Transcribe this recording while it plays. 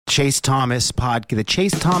Chase Thomas the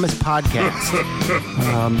Chase Thomas podcast.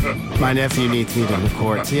 My nephew needs me to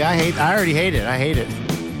record. See, I already hate it. I hate it.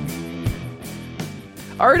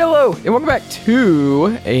 All right, hello, and welcome back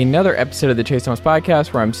to another episode of the Chase Thomas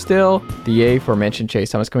podcast, where I'm still the aforementioned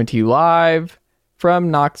Chase Thomas, coming to you live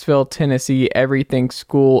from Knoxville, Tennessee, Everything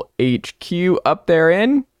School HQ, up there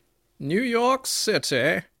in New York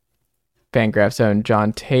City. TakeGraphs own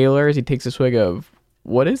John Taylor, as he takes a swig of,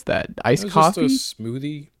 what is that, iced coffee? Just a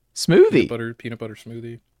smoothie. Peanut butter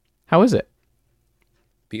smoothie. How is it?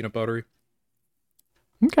 Peanut buttery.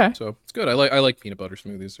 Okay. So it's good. I like peanut butter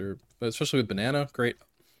smoothies, especially with banana. Great.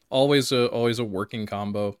 Always a working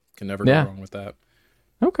combo. Can never go wrong with that.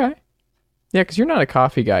 Okay. Yeah, because you're not a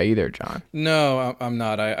coffee guy either, John. No, I'm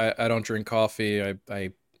not. I don't drink coffee.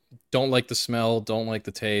 I don't like the smell. Don't like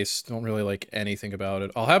the taste. Don't really like anything about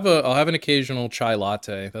it. I'll have an occasional chai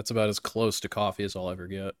latte. That's about as close to coffee as I'll ever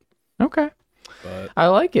get. Okay. But I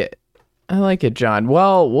like it. John.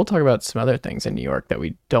 Well, we'll talk about some other things in New York that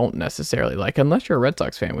we don't necessarily like, unless you're a Red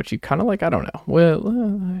Sox fan, which you kind of like. I don't know. Well,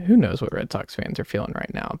 who knows what Red Sox fans are feeling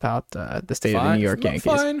right now about the state of the New York Yankees?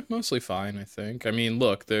 Fine, mostly fine, I think. I mean,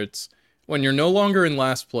 look, when you're no longer in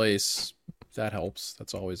last place, that helps.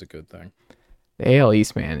 That's always a good thing. The AL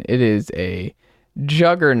East, man, it is a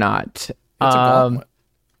juggernaut. It's a gauntlet.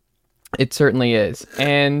 It certainly is,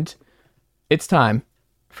 and it's time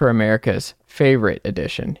for America's favorite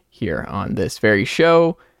edition here on this very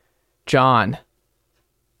show. John,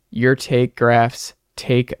 your TakeGraphs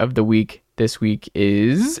take of the week this week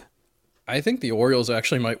is? I think the Orioles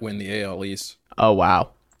actually might win the AL East. Oh,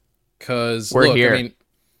 wow. Because, we're here. I mean,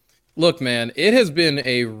 look, man, it has been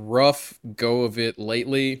a rough go of it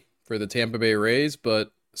lately for the Tampa Bay Rays,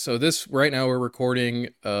 but so right now we're recording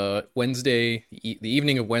Wednesday, the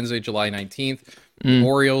evening of Wednesday, July 19th. The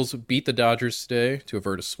Orioles beat the Dodgers today to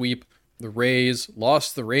avert a sweep. The Rays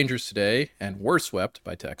lost the Rangers today and were swept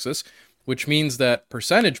by Texas, which means that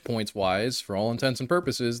percentage points wise, for all intents and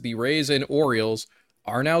purposes, the Rays and Orioles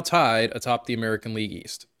are now tied atop the American League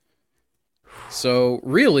East. So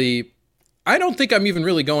really, I don't think I'm even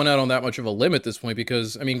really going out on that much of a limb at this point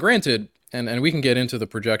because, I mean, granted, and we can get into the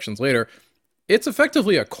projections later, it's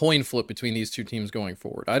effectively a coin flip between these two teams going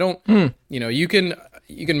forward. I don't, you can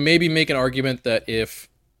maybe make an argument that if,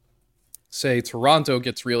 say, Toronto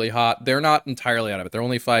gets really hot, they're not entirely out of it. They're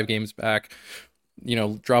only 5 games back.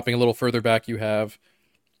 Dropping a little further back, you have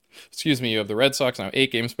the Red Sox now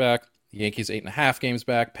 8 games back. The Yankees 8.5 games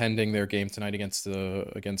back, pending their game tonight against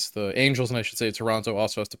the Angels. And I should say Toronto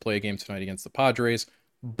also has to play a game tonight against the Padres.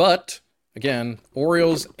 But again,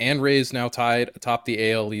 Orioles and Rays now tied atop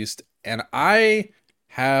the AL East. And I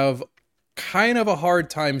have kind of a hard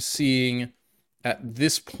time seeing at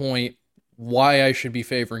this point why I should be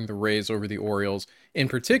favoring the Rays over the Orioles, in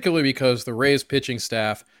particular because the Rays pitching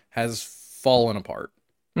staff has fallen apart.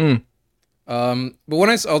 But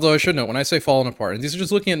although I should note, when I say fallen apart, and these are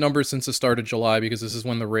just looking at numbers since the start of July, because this is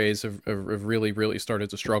when the Rays have really, really started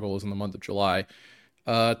to struggle, is in the month of July.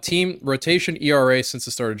 Team rotation ERA since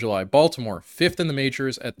the start of July. Baltimore, 5th in the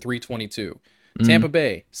majors at 3.22. Tampa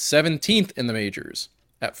Bay, 17th in the majors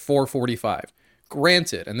at 4.45.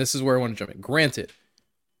 Granted, and this is where I want to jump in. Granted,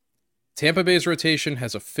 Tampa Bay's rotation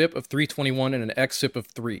has a FIP of 321 and an xFIP of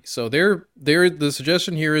 3. So the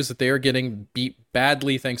suggestion here is that they are getting beat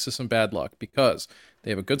badly thanks to some bad luck because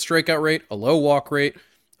they have a good strikeout rate, a low walk rate,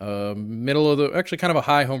 actually kind of a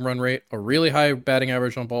high home run rate, a really high batting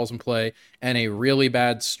average on balls in play, and a really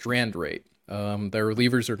bad strand rate. Their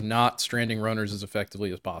relievers are not stranding runners as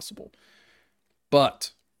effectively as possible.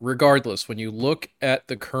 But regardless, when you look at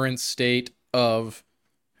the current state of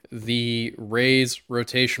the Rays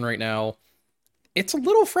rotation right now, it's a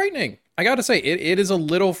little frightening. I got to say, it is a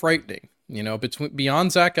little frightening.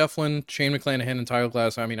 Beyond Zach Eflin, Shane McClanahan, and Tyler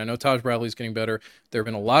Glass. I mean, I know Taj Bradley's getting better. There have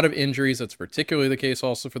been a lot of injuries. That's particularly the case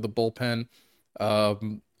also for the bullpen.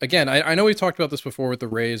 Again, I know we've talked about this before with the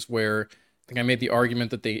Rays, where I think I made the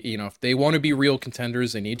argument that they, if they want to be real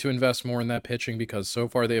contenders, they need to invest more in that pitching because so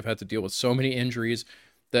far they have had to deal with so many injuries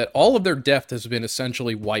that all of their depth has been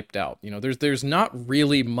essentially wiped out. There's not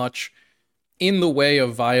really much in the way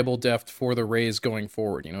of viable depth for the Rays going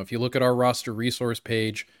forward. If you look at our roster resource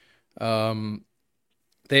page, they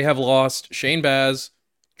have lost Shane Baz,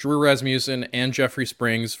 Drew Rasmussen, and Jeffrey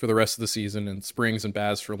Springs for the rest of the season, and Springs and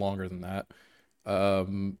Baz for longer than that.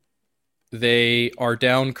 They are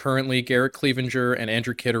down currently Garrett Cleavinger and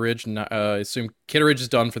Andrew Kitteridge. I assume Kitteridge is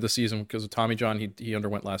done for the season because of Tommy John. He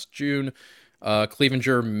underwent last June.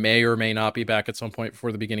 Cleavinger may or may not be back at some point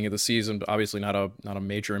before the beginning of the season, but obviously not a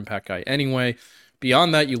major impact guy anyway.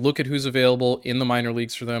 Beyond that, you look at who's available in the minor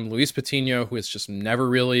leagues for them. Luis Patino, who has just never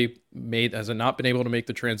really has not been able to make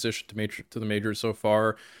the transition to the majors so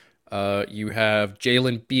far. You have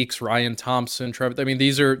Jalen Beeks, Ryan Thompson, Trevor. I mean,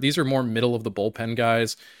 these are more middle of the bullpen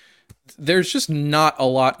guys. There's just not a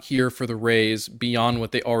lot here for the Rays beyond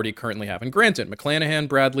what they already currently have. And granted, McClanahan,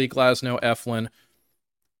 Bradley, Glasnow, Eflin,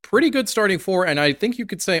 pretty good starting four, and I think you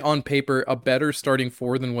could say on paper a better starting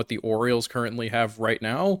four than what the Orioles currently have right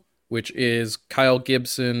now, which is Kyle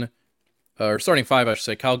Gibson, or starting five, I should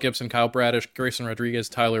say, Kyle Gibson, Kyle Bradish, Grayson Rodriguez,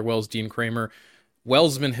 Tyler Wells, Dean Kramer.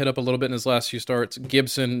 Wells has been hit up a little bit in his last few starts.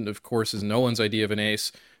 Gibson, of course, is no one's idea of an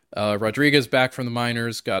ace. Rodriguez back from the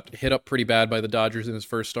minors, got hit up pretty bad by the Dodgers in his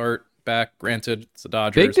first start back. Granted, it's the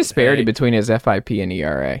Dodgers. Big disparity between his FIP and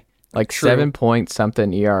ERA. Like True. 7 point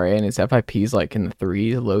something ERA, and his FIP's like in the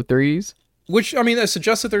threes, low threes. Which, I mean, that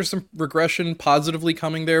suggests that there's some regression positively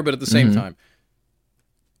coming there, but at the same time,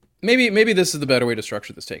 maybe this is the better way to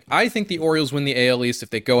structure this take. I think the Orioles win the AL East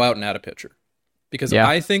if they go out and add a pitcher. Because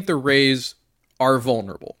I think the Rays are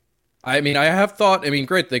vulnerable. I mean, I have thought,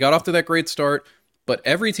 great, they got off to that great start, but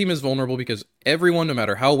every team is vulnerable because everyone, no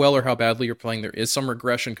matter how well or how badly you're playing, there is some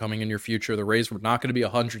regression coming in your future. The Rays were not going to be a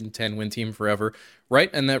 110 win team forever, right?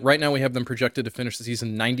 And that right now we have them projected to finish the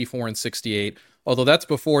season 94-68. Although that's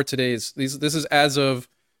before today's. This is as of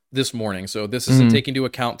this morning, so this isn't taking into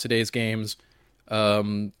account today's games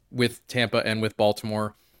with Tampa and with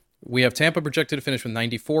Baltimore. We have Tampa projected to finish with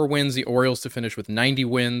 94 wins, the Orioles to finish with 90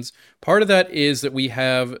 wins. Part of that is that we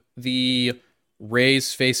have the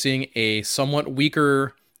Rays facing a somewhat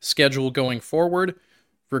weaker schedule going forward.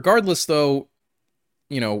 Regardless, though,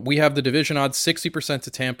 we have the division odds 60%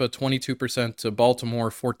 to Tampa, 22% to Baltimore,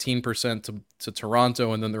 14% to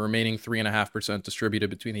Toronto, and then the remaining 3.5% distributed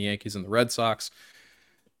between the Yankees and the Red Sox.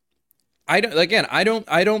 I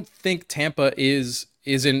don't think Tampa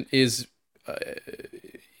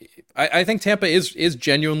I think Tampa is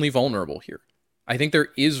genuinely vulnerable here. I think there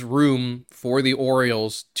is room for the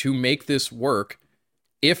Orioles to make this work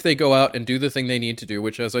if they go out and do the thing they need to do,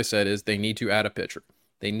 which, as I said, is they need to add a pitcher.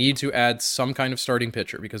 They need to add some kind of starting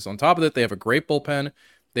pitcher because on top of that, they have a great bullpen.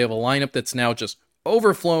 They have a lineup that's now just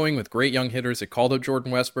overflowing with great young hitters. They called up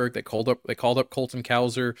Jordan Westberg. They called up Colton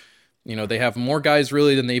Cowser. They have more guys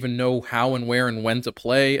really than they even know how and where and when to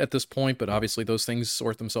play at this point, but obviously those things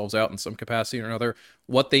sort themselves out in some capacity or another.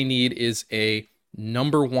 What they need is a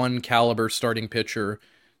number one caliber starting pitcher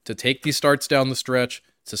to take these starts down the stretch,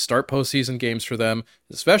 to start postseason games for them,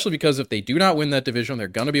 especially because if they do not win that division, they're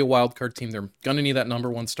going to be a wild card team. They're going to need that number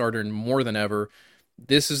one starter more than ever.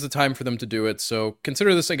 This is the time for them to do it. So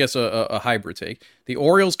consider this, I guess, a hybrid take. The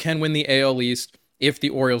Orioles can win the AL East if the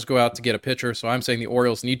Orioles go out to get a pitcher. So I'm saying the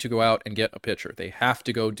Orioles need to go out and get a pitcher. They have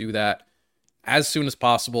to go do that as soon as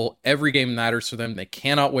possible. Every game matters for them. They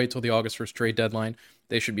cannot wait till the August 1st trade deadline.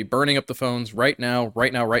 They should be burning up the phones right now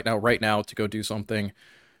to go do something.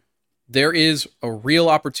 There is a real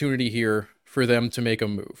opportunity here for them to make a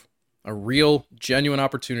move. A real, genuine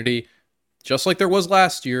opportunity, just like there was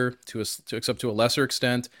last year, except to a lesser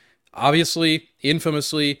extent. Obviously,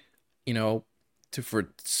 infamously,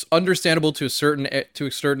 understandable to a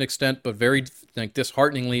certain extent, but very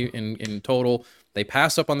dishearteningly in total. They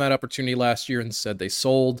passed up on that opportunity last year and said they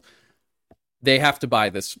sold. They have to buy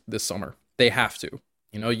this summer. They have to.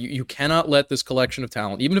 You cannot let this collection of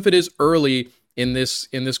talent, even if it is early in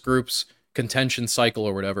this group's contention cycle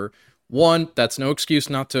or whatever. One, that's no excuse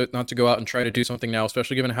not to go out and try to do something now,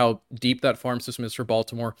 especially given how deep that farm system is for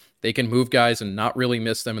Baltimore. They can move guys and not really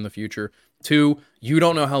miss them in the future. Two, you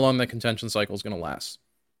don't know how long that contention cycle is going to last.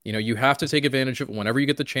 You have to take advantage of it whenever you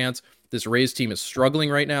get the chance. This Rays team is struggling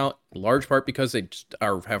right now, in large part because they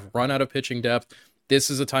have run out of pitching depth. This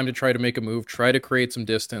is a time to try to make a move, try to create some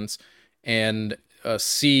distance, and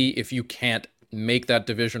see if you can't make that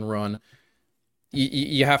division run.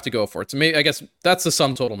 You have to go for it. So I guess that's the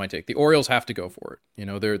sum total of my take. The Orioles have to go for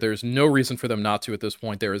it. There's no reason for them not to at this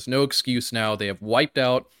point. There is no excuse now. They have wiped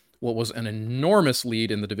out what was an enormous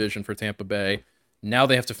lead in the division for Tampa Bay. Now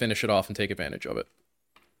they have to finish it off and take advantage of it.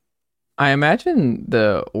 I imagine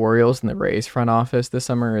the Orioles and the Rays front office this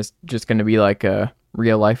summer is just going to be like a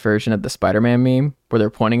real-life version of the Spider-Man meme where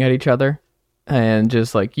they're pointing at each other and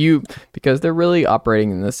just because they're really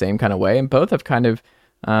operating in the same kind of way, and both have kind of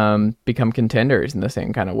become contenders in the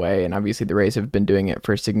same kind of way. And obviously the Rays have been doing it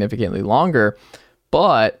for significantly longer,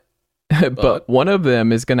 but one of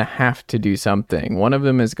them is going to have to do something. One of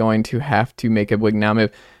them is going to have to make a big now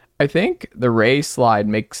move. I think the Rays slide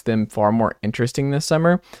makes them far more interesting this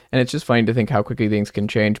summer. And it's just funny to think how quickly things can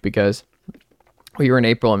change because we were in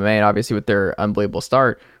April and May, and obviously with their unbelievable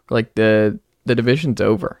start, the division's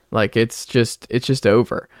over. It's just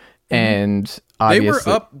over. And They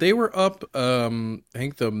obviously, were up. I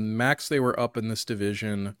think the max they were up in this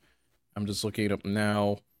division, I'm just looking it up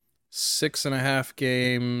now, 6.5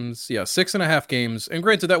 games. Yeah, 6.5 games. And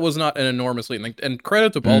granted, that was not an enormously, and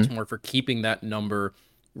credit to Baltimore for keeping that number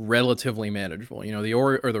relatively manageable. You know, the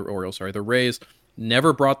Orioles, sorry, the Rays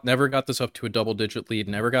never got this up to a double-digit lead,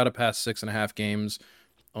 never got it past 6.5 games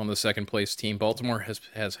on the second place team. Baltimore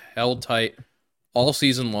has held tight all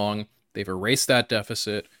season long. They've erased that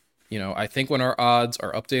deficit. You know, I think when our odds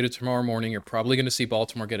are updated tomorrow morning, you're probably going to see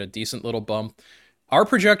Baltimore get a decent little bump. Our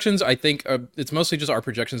projections, I think, it's mostly just our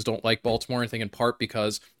projections don't like Baltimore, I think in part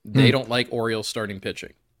because they don't like Orioles starting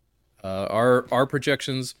pitching. Our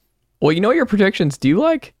projections... well, you know what your predictions do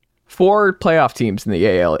like? 4 playoff teams in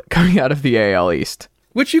the AL coming out of the AL East.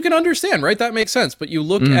 Which you can understand, right? That makes sense. But you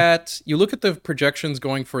look at the projections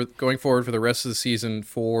going forward for the rest of the season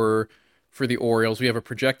for the Orioles. We have a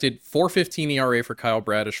projected 4.15 ERA for Kyle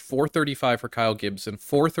Bradish, 4.35 for Kyle Gibson,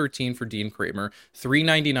 4.13 for Dean Kramer,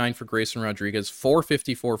 3.99 for Grayson Rodriguez,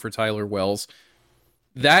 4.54 for Tyler Wells.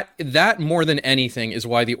 That more than anything is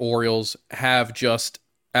why the Orioles have just,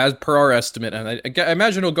 as per our estimate, and I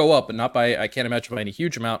imagine it'll go up, but I can't imagine by any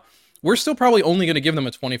huge amount. We're still probably only going to give them a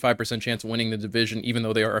 25% chance of winning the division, even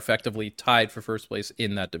though they are effectively tied for first place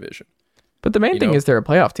in that division. But the main thing is they're a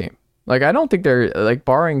playoff team. Like, I don't think they're, like,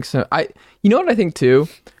 barring some... You know what I think, too?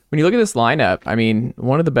 When you look at this lineup, I mean,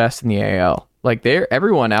 one of the best in the AL. Like,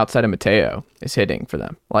 everyone outside of Mateo is hitting for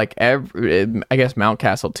them. Like, I guess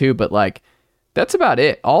Mountcastle, too, but, like, that's about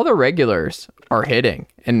it. All the regulars are hitting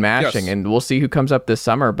and mashing, and we'll see who comes up this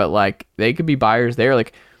summer, but, like, they could be buyers there.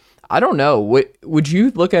 Like, I don't know. Would you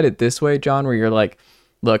look at it this way, John, where you're like,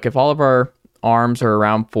 look, if all of our arms are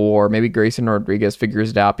around 4, maybe Grayson Rodriguez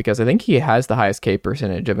figures it out, because I think he has the highest K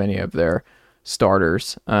percentage of any of their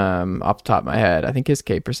starters, off the top of my head. I think his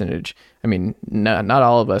K percentage, I mean, not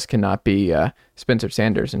all of us cannot be Spencer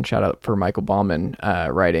Sanders, and shout out for Michael Ballman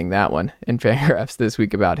writing that one in Fangraphs this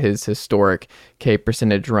week about his historic K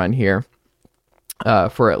percentage run here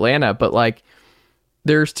for Atlanta. But, like,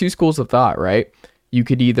 there's 2 schools of thought, right? You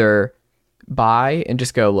could either buy and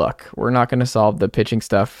just go, look, we're not going to solve the pitching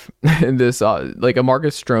stuff. This like a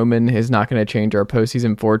Marcus Stroman is not going to change our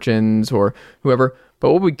postseason fortunes or whoever.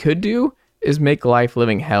 But what we could do is make life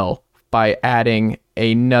living hell by adding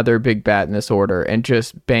another big bat in this order and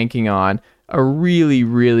just banking on a really,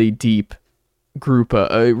 really deep group,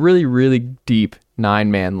 a really, really deep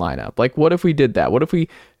 9-man lineup. Like, what if we did that? What if we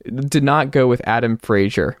did not go with Adam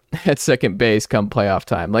Frazier at second base come playoff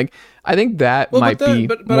time? Like, I think that might be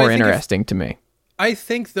more interesting to me. I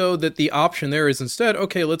think, though, that the option there is instead,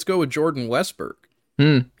 okay, let's go with Jordan Westburg.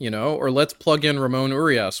 You know, or let's plug in Ramon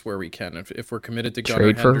Urias where we can, if we're committed to Gunnar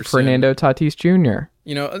Henderson. Trade for Fernando Tatis Jr.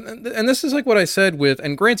 You know, and this is like what I said with,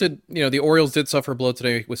 and granted, you know, the Orioles did suffer a blow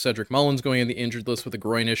today with Cedric Mullins going in the injured list with a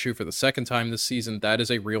groin issue for the second time this season. That is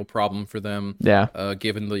a real problem for them,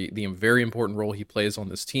 given the very important role he plays on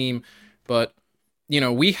this team. But, you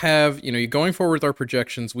know, we have, you know, going forward with our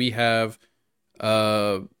projections, we have,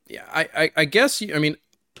 I guess, I mean,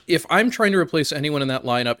 if I'm trying to replace anyone in that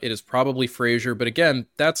lineup, it is probably Frazier. But again,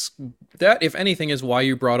 that, if anything, is why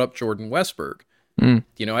you brought up Jordan Westburg.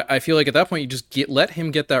 You know, I feel like at that point, you just let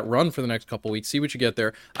him get that run for the next couple weeks, see what you get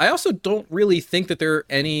there. I also don't really think that there are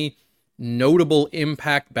any notable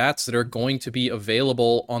impact bats that are going to be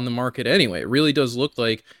available on the market anyway. It really does look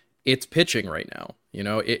like it's pitching right now. You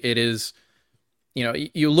know, it is, you know,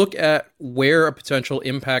 you look at where a potential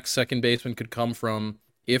impact second baseman could come from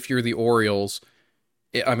if you're the Orioles.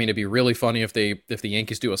 I mean, it'd be really funny if the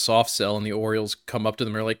Yankees do a soft sell and the Orioles come up to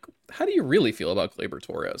them and are like, how do you really feel about Gleyber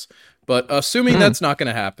Torres? But assuming that's not going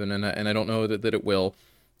to happen, and I don't know that it will,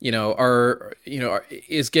 you know,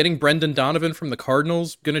 is getting Brendan Donovan from the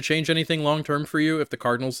Cardinals going to change anything long term for you if the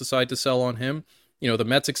Cardinals decide to sell on him? You know, the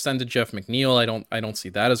Mets extended Jeff McNeil. I don't see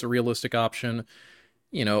that as a realistic option.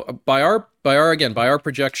 You know, by our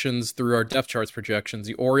projections, through our depth charts projections,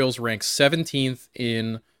 the Orioles rank 17th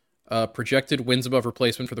in projected wins above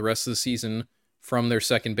replacement for the rest of the season from their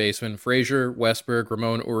second baseman, Frazier, Westburg,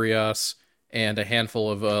 Ramon Urias, and a handful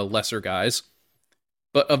of lesser guys.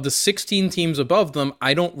 But of the 16 teams above them,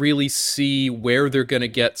 I don't really see where they're going to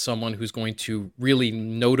get someone who's going to really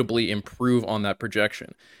notably improve on that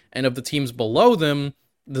projection. And of the teams below them,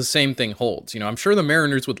 the same thing holds. You know, I'm sure the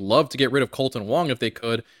Mariners would love to get rid of Colton Wong if they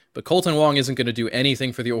could, but Colton Wong isn't going to do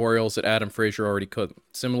anything for the Orioles that Adam Frazier already could.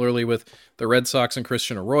 Similarly with the Red Sox and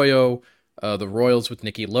Christian Arroyo, the Royals with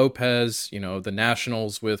Nicky Lopez, you know, the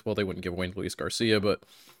Nationals with, well, they wouldn't give away Luis Garcia, but,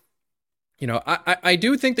 you know, I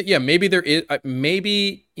do think that, yeah, maybe there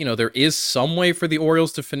is some way for the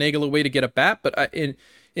Orioles to finagle a way to get a bat, but in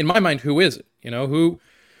my mind, who is it? You know,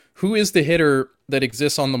 who is the hitter that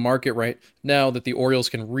exists on the market right now that the Orioles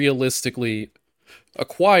can realistically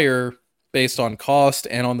acquire based on cost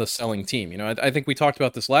and on the selling team. I think we talked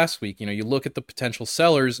about this last week. You look at the potential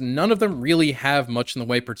sellers, none of them really have much in the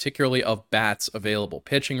way, particularly of bats available.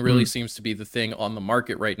 Pitching really seems to be the thing on the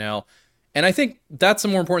market right now. And I think that's a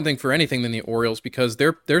more important thing for anything than the Orioles, because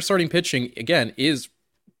their starting pitching, again, is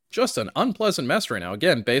just an unpleasant mess right now.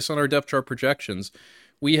 Again, based on our depth chart projections,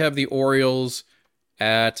 we have the Orioles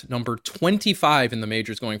at number 25 in the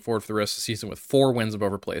majors going forward for the rest of the season with 4 wins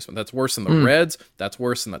above replacement. That's worse than the Reds. That's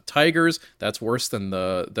worse than the Tigers. That's worse than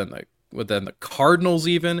the Cardinals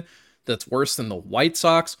even. That's worse than the White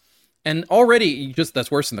Sox. And already, that's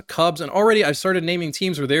worse than the Cubs. And already I've started naming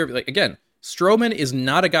teams where they're, like, again, Stroman is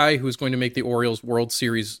not a guy who's going to make the Orioles World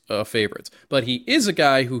Series favorites, but he is a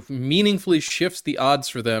guy who meaningfully shifts the odds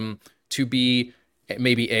for them to be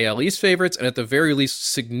maybe AL East favorites, and at the very least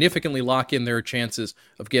significantly lock in their chances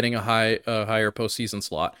of getting a higher postseason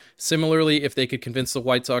slot. Similarly, if they could convince the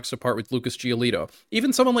White Sox to part with Lucas Giolito,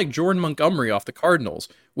 even someone like Jordan Montgomery off the Cardinals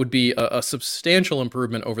would be a substantial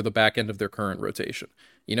improvement over the back end of their current rotation.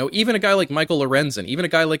 Even a guy like Michael Lorenzen, even a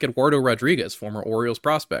guy like Eduardo Rodriguez, former Orioles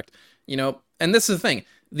prospect, and this is the thing.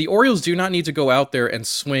 The Orioles do not need to go out there and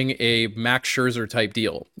swing a Max Scherzer type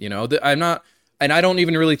deal. And I don't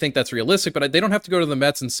even really think that's realistic, but they don't have to go to the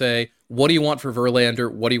Mets and say, what do you want for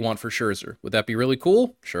Verlander? What do you want for Scherzer? Would that be really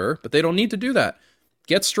cool? Sure, but they don't need to do that.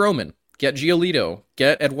 Get Stroman, get Giolito,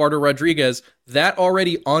 get Eduardo Rodriguez. That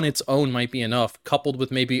already on its own might be enough, coupled with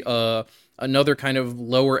maybe another kind of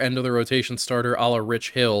lower end of the rotation starter a la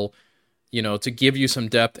Rich Hill, to give you some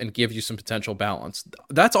depth and give you some potential balance.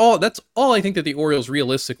 That's all I think that the Orioles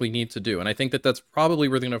realistically need to do. And I think that that's probably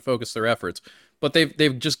where they're going to focus their efforts. But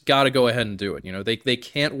they've just got to go ahead and do it. They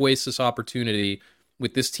can't waste this opportunity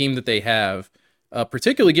with this team that they have,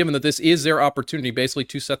 particularly given that this is their opportunity basically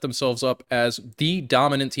to set themselves up as the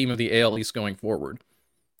dominant team of the AL East going forward.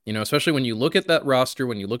 Especially when you look at that roster,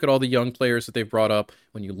 when you look at all the young players that they've brought up,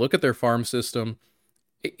 when you look at their farm system,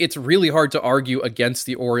 it's really hard to argue against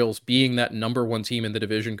the Orioles being that number one team in the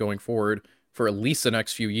division going forward for at least the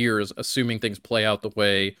next few years, assuming things play out the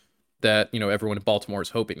way that, everyone in Baltimore is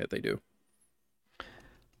hoping that they do.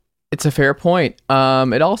 It's a fair point.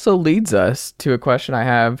 It also leads us to a question I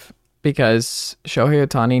have, because Shohei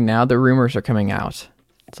Ohtani, now the rumors are coming out.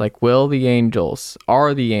 It's like, are the Angels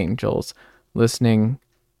listening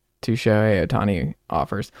to Shohei Ohtani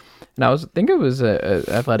offers? And I think it was a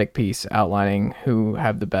athletic piece outlining who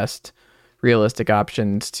have the best realistic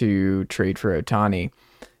options to trade for Ohtani.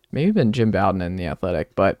 Maybe even Jim Bowden in the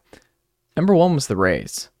Athletic, but number one was the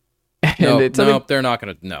Rays. And they're not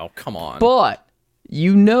going to. No, come on. But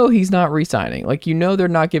he's not re-signing. Like, they're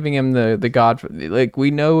not giving him the god. Like, we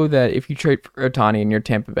know that if you trade for Ohtani and you're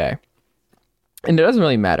Tampa Bay, and it doesn't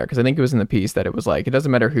really matter, because I think it was in the piece that it was like, it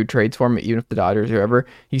doesn't matter who trades for him, even if the Dodgers, whoever,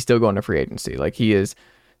 he's still going to free agency. Like, he is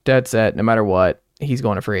dead set, no matter what, he's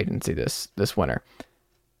going to free agency this winter.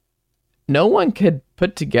 No one could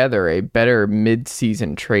put together a better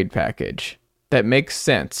mid-season trade package that makes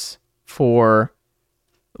sense for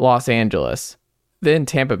Los Angeles than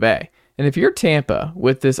Tampa Bay. And if you're Tampa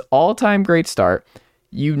with this all-time great start,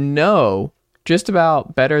 just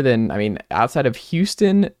about better than, outside of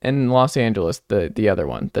Houston and Los Angeles, the other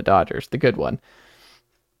one, the Dodgers, the good one,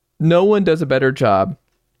 no one does a better job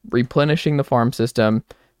replenishing the farm system,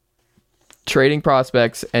 trading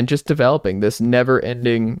prospects, and just developing this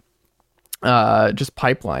never-ending just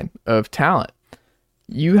pipeline of talent.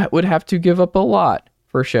 You would have to give up a lot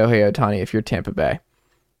for Shohei Ohtani if you're Tampa Bay.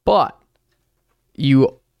 But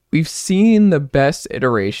we've seen the best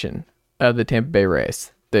iteration of the Tampa Bay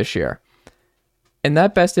Rays this year. And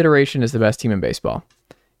that best iteration is the best team in baseball.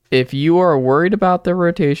 If you are worried about the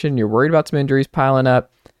rotation, you're worried about some injuries piling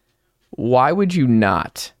up, why would you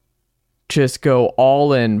not just go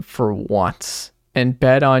all in for once and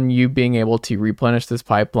bet on you being able to replenish this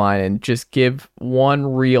pipeline and just give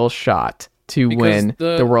one real shot to win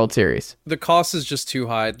the World Series? The cost is just too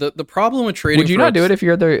high. The problem with trading... Would you not do it if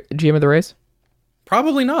you're the GM of the Rays?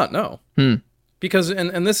 Probably not, no. Because,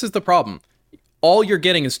 and this is the problem, all you're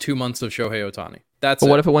getting is 2 months of Shohei Ohtani. But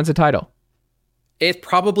what if it wins a title? It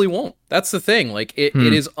probably won't. That's the thing. Like, it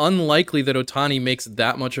is unlikely that Ohtani makes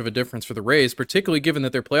that much of a difference for the Rays, particularly given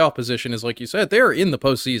that their playoff position is, like you said, they're in the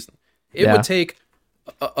postseason. It would take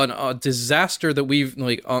a disaster that we've,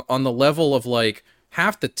 like, on the level of, like,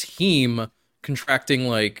 half the team contracting,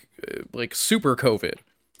 like super COVID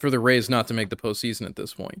for the Rays not to make the postseason at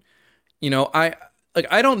this point.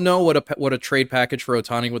 I don't know what a trade package for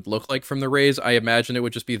Ohtani would look like from the Rays. I imagine it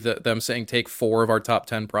would just be them saying take 4 of our top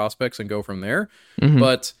 10 prospects and go from there. Mm-hmm.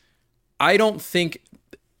 But I don't think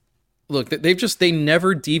look, they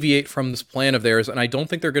never deviate from this plan of theirs, and I don't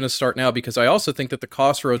think they're going to start now, because I also think that the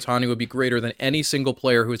cost for Ohtani would be greater than any single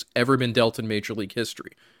player who has ever been dealt in Major League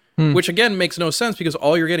history. Which, again, makes no sense, because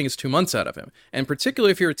all you're getting is 2 months out of him. And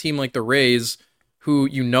particularly if you're a team like the Rays, who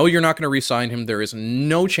you know you're not going to re-sign him, there is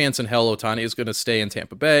no chance in hell Ohtani is going to stay in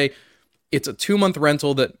Tampa Bay. It's a 2-month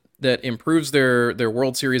rental that improves their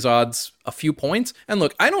World Series odds a few points. And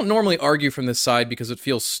look, I don't normally argue from this side because it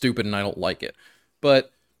feels stupid and I don't like it.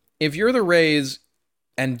 But if you're the Rays,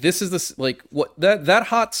 and this is this, like, what that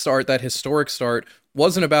hot start, that historic start,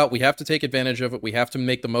 wasn't about we have to take advantage of it, we have to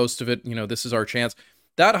make the most of it, this is our chance.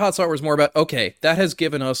 That hot start was more about, okay, that has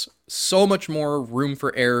given us so much more room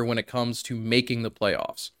for error when it comes to making the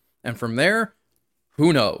playoffs. And from there,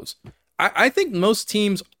 who knows? I think most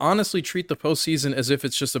teams honestly treat the postseason as if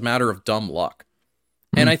it's just a matter of dumb luck.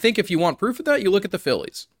 And I think if you want proof of that, you look at the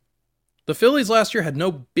Phillies. The Phillies last year had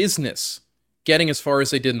no business getting as far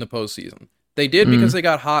as they did in the postseason. They did because they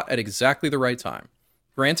got hot at exactly the right time.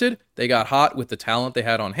 Granted, they got hot with the talent they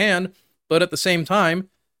had on hand, but at the same time,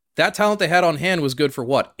 that talent they had on hand was good for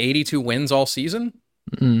what, 82 wins all season?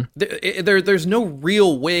 There's no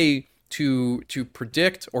real way to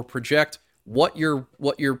predict or project what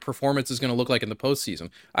your performance is going to look like in the postseason.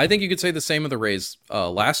 I think you could say the same of the Rays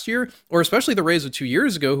last year, or especially the Rays of 2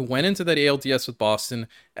 years ago, who went into that ALDS with Boston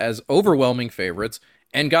as overwhelming favorites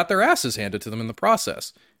and got their asses handed to them in the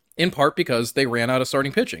process, in part because they ran out of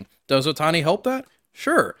starting pitching. Does Ohtani help that?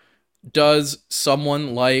 Sure. Does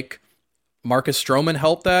someone like Marcus Stroman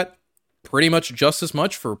help that? Pretty much just as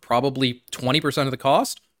much for probably 20% of the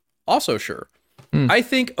cost? Also sure. I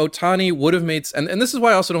think Ohtani would have made... And this is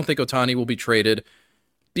why I also don't think Ohtani will be traded,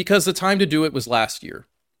 because the time to do it was last year.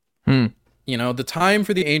 The time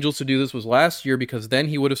for the Angels to do this was last year, because then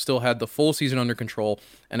he would have still had the full season under control.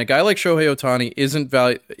 And a guy like Shohei Ohtani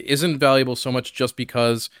isn't valuable so much just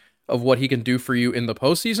because of what he can do for you in the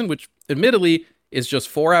postseason, which admittedly is just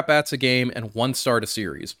 4 at-bats a game and 1 start a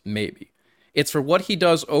series, maybe. It's for what he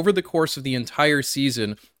does over the course of the entire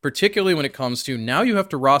season, particularly when it comes to now you have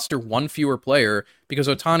to roster 1 fewer player because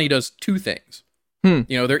Ohtani does 2 things.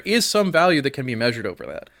 There is some value that can be measured over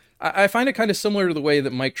that. I find it kind of similar to the way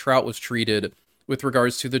that Mike Trout was treated with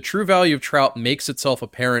regards to the true value of Trout makes itself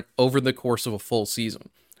apparent over the course of a full season,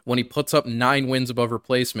 when he puts up 9 wins above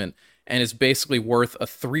replacement and is basically worth a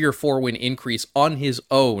 3 or 4 win increase on his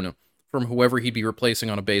own from whoever he'd be replacing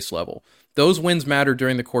on a base level. Those wins matter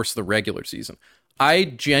during the course of the regular season. I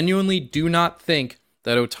genuinely do not think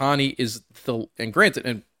that Ohtani is and granted,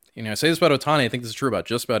 and I say this about Ohtani, I think this is true about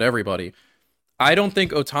just about everybody. I don't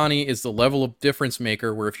think Ohtani is the level of difference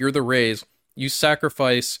maker where if you're the Rays, you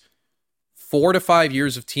sacrifice 4 to 5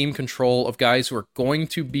 years of team control of guys who are going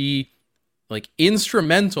to be like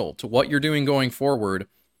instrumental to what you're doing going forward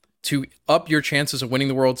to up your chances of winning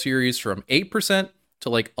the World Series from 8% to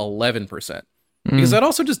like 11%. Because that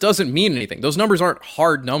also just doesn't mean anything. Those numbers aren't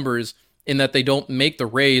hard numbers in that they don't make the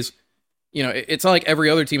Rays, it's not like every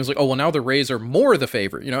other team is like, oh, well, now the Rays are more the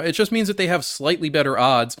favorite. It just means that they have slightly better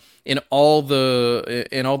odds in all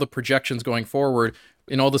the projections going forward,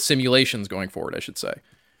 in all the simulations going forward, I should say.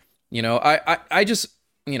 I just,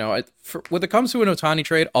 when it comes to an Ohtani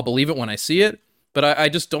trade, I'll believe it when I see it, but I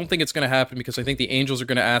just don't think it's going to happen, because I think the Angels are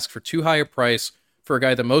going to ask for too high a price for a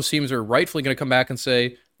guy that most teams are rightfully going to come back and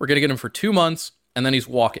say, we're going to get him for 2 months, and then he's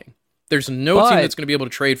walking. There's no team that's going to be able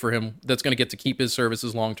to trade for him that's going to get to keep his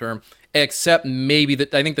services long-term, except maybe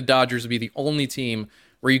that I think the Dodgers would be the only team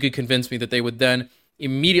where you could convince me that they would then,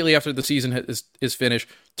 immediately after the season is finished,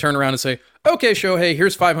 turn around and say, okay, Shohei,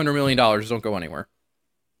 here's $500 million, don't go anywhere.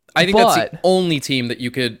 I think that's the only team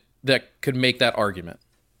that could make that argument.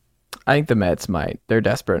 I think the Mets might. They're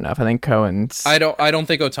desperate enough. I think Cohen's... I don't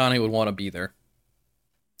think Ohtani would want to be there.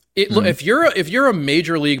 Look, if you're a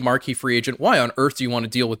major league marquee free agent, why on earth do you want to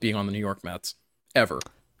deal with being on the New York Mets? Ever.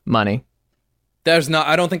 Money.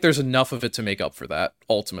 I don't think there's enough of it to make up for that,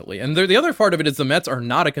 ultimately. And the other part of it is the Mets are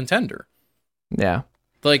not a contender. Yeah.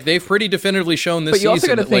 Like, they've pretty definitively shown this season. But you also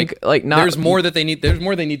got to think, there's more they need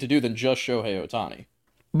to do than just Shohei Ohtani.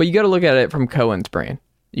 But you got to look at it from Cohen's brain.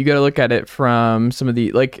 You got to look at it from some of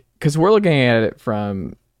the, because we're looking at it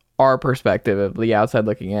from our perspective of the outside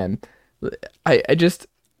looking in.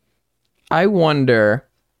 I wonder,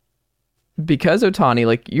 because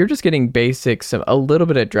Ohtani, you're just getting basics, a little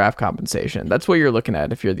bit of draft compensation. That's what you're looking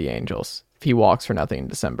at if you're the Angels, if he walks for nothing in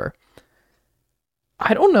December.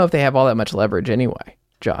 I don't know if they have all that much leverage anyway,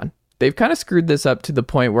 John. They've kind of screwed this up to the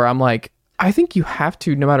point where I'm like, I think you have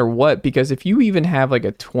to, no matter what, because if you even have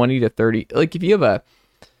a 20 to 30, if you have a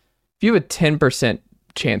 10%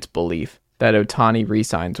 chance belief that Ohtani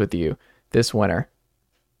re-signs with you this winter,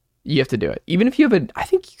 you have to do it. Even if you have I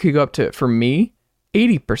think you could go up to, for me,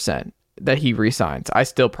 80% that he resigns. I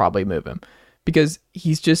still probably move him because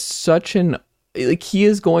he's just such he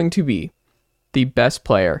is going to be the best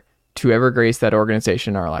player to ever grace that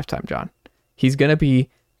organization in our lifetime, John. He's going to be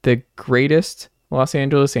the greatest Los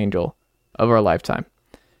Angeles Angel of our lifetime.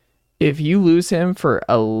 If you lose him for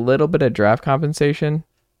a little bit of draft compensation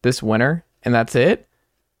this winter, and that's it,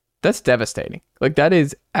 that's devastating. Like, that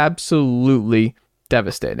is absolutely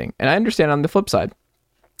devastating. And I understand on the flip side,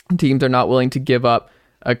 teams are not willing to give up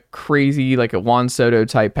a crazy, like a Juan Soto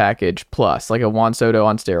type package plus, like a Juan Soto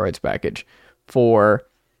on steroids package for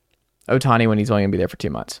Ohtani when he's only going to be there for 2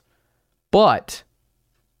 months. But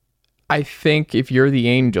I think if you're the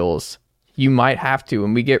Angels, you might have to,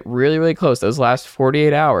 when we get really, really close, those last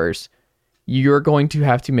 48 hours, you're going to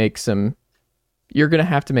have to make some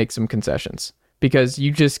concessions because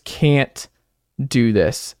you just can't do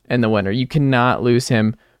this in the winter. You cannot lose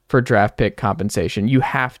him for draft pick compensation. You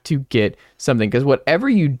have to get something because whatever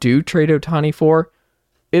you do trade Ohtani for,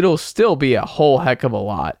 it'll still be a whole heck of a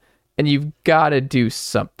lot. And you've got to do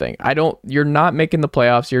something. You're not making the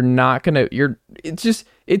playoffs.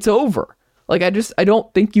 It's over. Like, I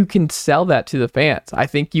don't think you can sell that to the fans. I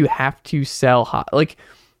think you have to sell hot. Like,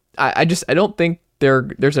 I don't think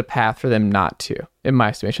there's a path for them not to, in my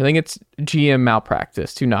estimation. I think it's GM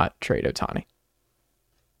malpractice to not trade Ohtani.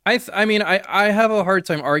 I mean, I have a hard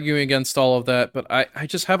time arguing against all of that, but I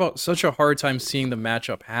just have such a hard time seeing the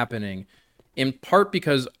matchup happening, in part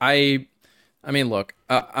because I mean, look,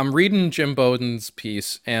 I'm reading Jim Bowden's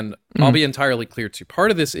piece, and I'll be entirely clear too.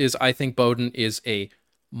 Part of this is I think Bowden is a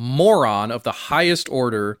moron of the highest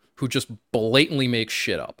order who just blatantly makes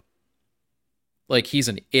shit up. Like, he's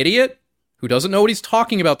an idiot who doesn't know what he's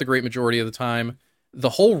talking about the great majority of the time.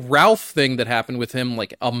 The whole Ralph thing that happened with him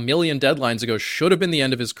like a million deadlines ago should have been the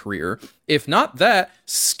end of his career. If not that,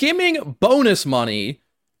 skimming bonus money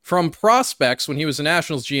from prospects when he was a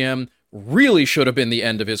Nationals GM really should have been the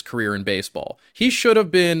end of his career in baseball. He should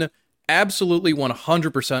have been absolutely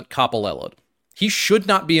 100% Capalella'd. He should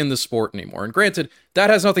not be in the sport anymore. And granted, that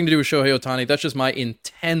has nothing to do with Shohei Ohtani. That's just my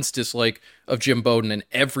intense dislike of Jim Bowden and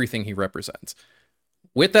everything he represents.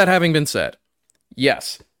 With that having been said,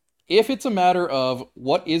 yes, if it's a matter of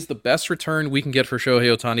what is the best return we can get for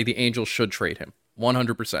Shohei Ohtani, the Angels should trade him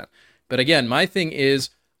 100%. But again, my thing is,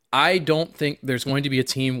 I don't think there's going to be a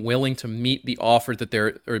team willing to meet the offer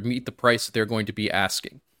meet the price that they're going to be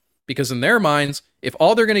asking. Because in their minds, if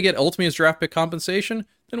all they're going to get ultimately is draft pick compensation,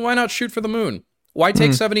 then why not shoot for the moon? Why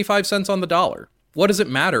take 75 cents on the dollar? What does it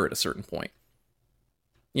matter at a certain point?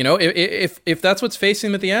 You know, if that's what's facing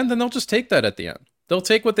them at the end, then they'll just take that at the end. They'll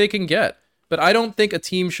take what they can get. But I don't think a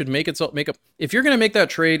team should make up. If you're going to make that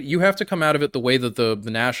trade, you have to come out of it the way that the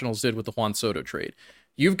Nationals did with the Juan Soto trade.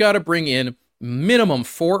 You've got to bring in minimum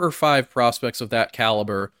 4 or 5 prospects of that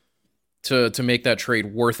caliber to make that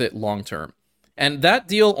trade worth it long term. And that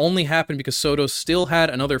deal only happened because Soto still had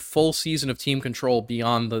another full season of team control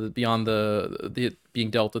beyond the being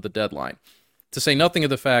dealt at the deadline. To say nothing of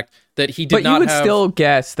the fact that he did not have... But you would still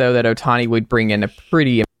guess, though, that Ohtani would bring in a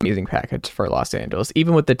pretty amazing package for Los Angeles,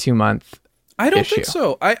 even with the 2-month I don't think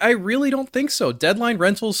so. I really don't think so. Deadline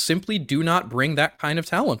rentals simply do not bring that kind of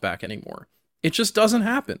talent back anymore. It just doesn't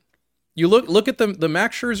happen. You look at the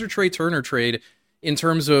Max Scherzer Trey Turner trade in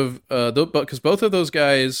terms of because both of those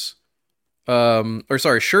guys,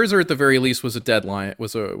 Scherzer at the very least was a deadline,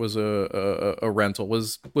 was a rental.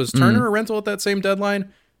 Was Turner a rental at that same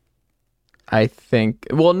deadline? I think.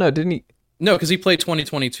 Well, no, didn't he? No, because he played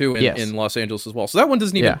 2022 in Los Angeles as well. So that one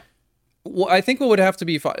doesn't even. Yeah. Well, I think what would have to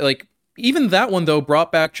be like even that one though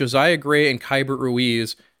brought back Josiah Gray and Keibert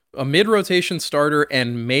Ruiz, a mid-rotation starter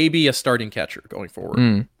and maybe a starting catcher going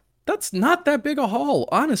forward. That's not that big a haul,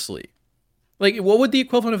 honestly. Like, what would the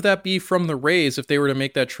equivalent of that be from the Rays if they were to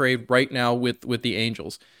make that trade right now with the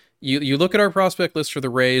Angels? You look at our prospect list for the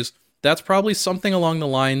Rays, that's probably something along the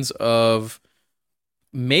lines of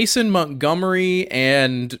Mason Montgomery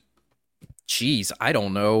and, I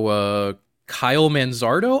don't know, Kyle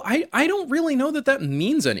Manzardo. I don't really know that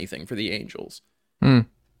means anything for the Angels.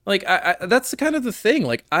 Like, that's kind of the thing.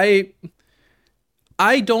 Like,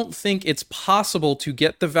 I don't think it's possible to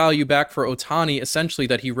get the value back for Ohtani, essentially,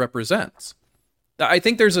 that he represents. I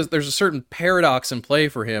think there's a certain paradox in play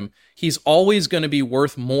for him. He's always going to be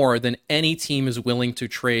worth more than any team is willing to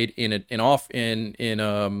trade in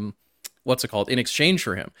exchange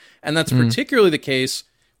for him. And that's particularly the case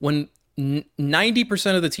when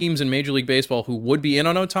 90% of the teams in Major League Baseball who would be in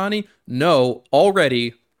on Ohtani know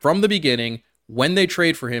already from the beginning when they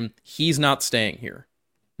trade for him, he's not staying here.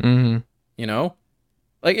 You know?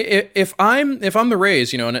 Like if I'm the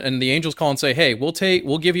Rays, and the Angels call and say, "Hey, we'll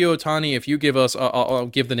give you Ohtani if you give us," I'll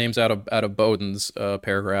give the names out of Bowden's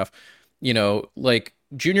paragraph, like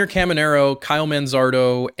Junior Caminero, Kyle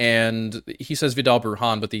Manzardo, and he says Vidal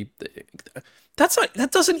Brujan, but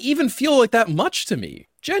that doesn't even feel like that much to me.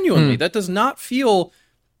 Genuinely, that does not feel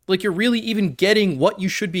like you're really even getting what you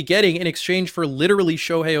should be getting in exchange for literally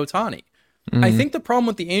Shohei Ohtani. I think the problem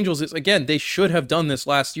with the Angels is, again, they should have done this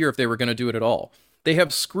last year if they were going to do it at all. They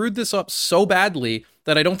have screwed this up so badly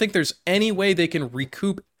that I don't think there's any way they can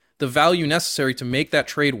recoup the value necessary to make that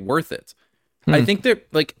trade worth it. I think that,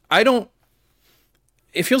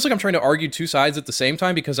 it feels like I'm trying to argue two sides at the same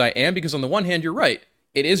time because on the one hand, you're right.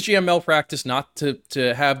 It is GM malpractice not to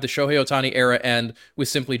have the Shohei Ohtani era end with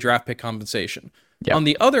simply draft pick compensation. Yep. On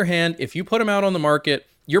the other hand, if you put him out on the market,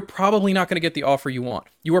 you're probably not going to get the offer you want.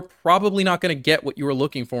 You are probably not going to get what you were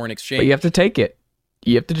looking for in exchange. But you have to take it.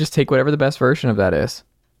 You have to just take whatever the best version of that is.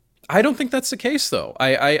 I don't think that's the case, though.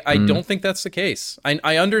 I don't think that's the case.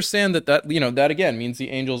 I understand that that again means the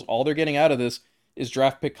Angels, all they're getting out of this is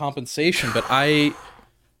draft pick compensation. But I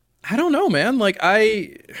don't know, man. Like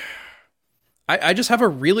I just have a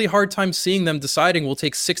really hard time seeing them deciding we'll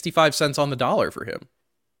take 65 cents on the dollar for him.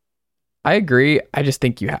 I agree. I just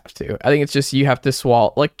think you have to. I think it's just you have to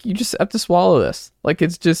swallow. Like you just have to swallow this. Like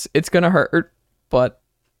it's gonna hurt, but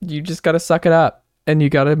you just gotta suck it up. And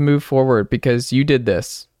you got to move forward because you did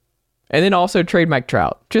this. And then also trade Mike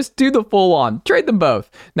Trout. Just do the full on. Trade them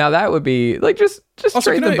both. Now that would be like just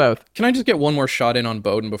also, trade them both. Can I just get one more shot in on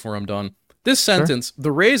Bowden before I'm done? This sentence, sure.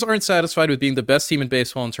 The Rays aren't satisfied with being the best team in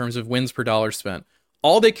baseball in terms of wins per dollar spent.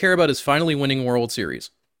 All they care about is finally winning a World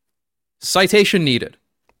Series. Citation needed.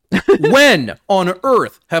 When on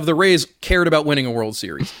earth have the Rays cared about winning a World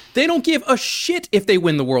Series? They don't give a shit if they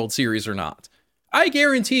win the World Series or not. I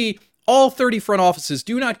guarantee all 30 front offices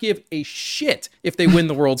do not give a shit if they win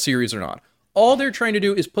the World Series or not. All they're trying to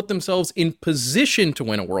do is put themselves in position to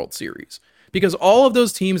win a World Series. Because all of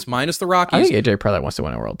those teams, minus the Rockies... I think AJ Preller wants to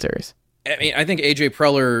win a World Series. I mean, I think AJ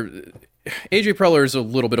Preller is a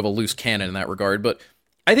little bit of a loose cannon in that regard, but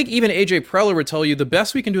I think even AJ Preller would tell you the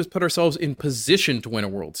best we can do is put ourselves in position to win a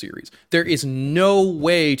World Series. There is no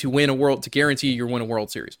way to guarantee you win a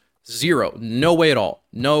World Series. Zero. No way at all.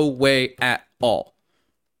 No way at all.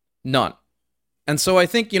 None. And so I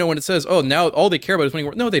think, when it says, oh, now all they care about is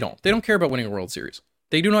winning. No, they don't. They don't care about winning a World Series.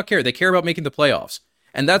 They do not care. They care about making the playoffs.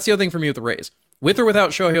 And that's the other thing for me with the Rays. With or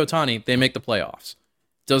without Shohei Ohtani, they make the playoffs.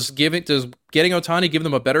 Does getting Ohtani give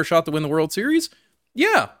them a better shot to win the World Series?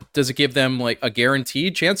 Yeah. Does it give them like a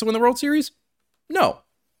guaranteed chance to win the World Series? No.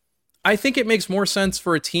 I think it makes more sense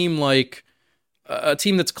for a team like a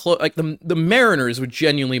team that's close. Like the Mariners would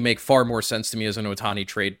genuinely make far more sense to me as an Ohtani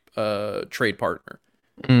trade partner.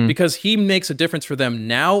 Because he makes a difference for them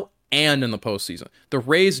now and in the postseason. The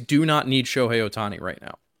Rays do not need Shohei Ohtani right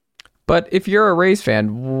now. But if you're a Rays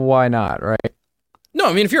fan, why not, right? No,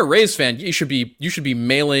 I mean, if you're a Rays fan, you should be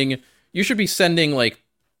sending like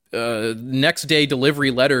next day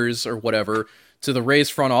delivery letters or whatever to the Rays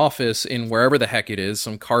front office in wherever the heck it is,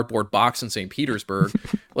 some cardboard box in St. Petersburg,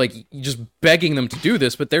 like just begging them to do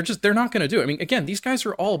this, but they're not going to do it. I mean, again, these guys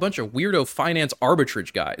are all a bunch of weirdo finance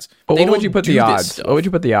arbitrage guys. But what would you put the odds? What would you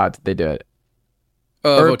put the odds that they do it?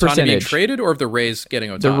 Of Ohtani being traded or of the Rays getting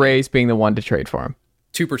Ohtani? The Rays being the one to trade for him.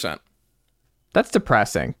 2%. That's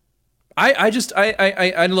depressing. I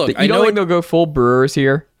look. You don't think they'll go full Brewers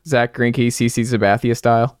here? Zach Greinke, CC Sabathia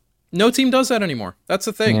style? No team does that anymore. That's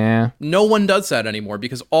the thing. Yeah. No one does that anymore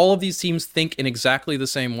because all of these teams think in exactly the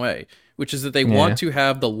same way, which is that they want to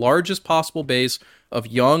have the largest possible base of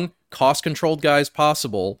young, cost-controlled guys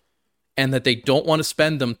possible, and that they don't want to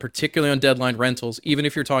spend them, particularly on deadline rentals, even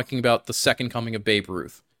if you're talking about the second coming of Babe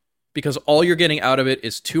Ruth. Because all you're getting out of it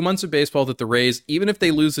is 2 months of baseball that the Rays, even if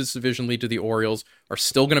they lose this division lead to the Orioles, are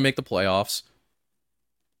still going to make the playoffs.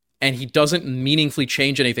 And he doesn't meaningfully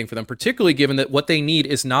change anything for them, particularly given that what they need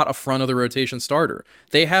is not a front of the rotation starter.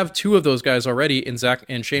 They have two of those guys already in Zach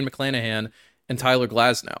and Shane McClanahan and Tyler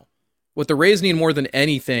Glasnow. What the Rays need more than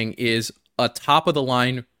anything is a top of the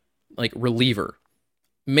line like reliever.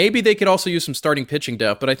 Maybe they could also use some starting pitching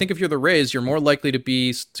depth, but I think if you're the Rays, you're more likely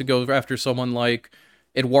to go after someone like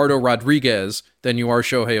Eduardo Rodriguez than you are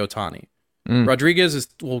Shohei Ohtani. Rodriguez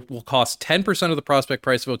will cost 10% of the prospect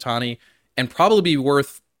price of Ohtani and probably be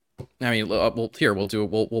worth. I mean,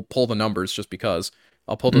 we'll pull the numbers just because.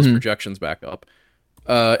 I'll pull those projections back up.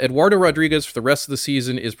 Eduardo Rodriguez for the rest of the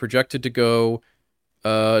season is projected to go.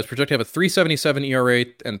 Is projected to have a 3.77 ERA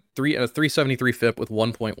and a 3.73 FIP with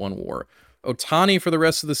 1.1 WAR. Ohtani for the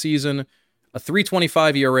rest of the season, a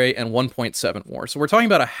 3.25 ERA, and 1.7 WAR. So we're talking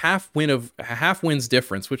about a half wins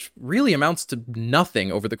difference, which really amounts to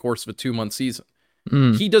nothing over the course of a 2-month season.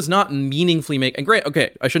 He does not meaningfully make, and great,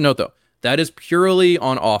 okay, I should note though, that is purely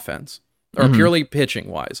on offense, or purely pitching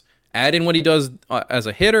wise. Add in what he does as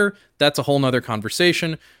a hitter, that's a whole nother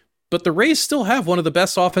conversation. But the Rays still have one of the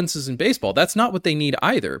best offenses in baseball. That's not what they need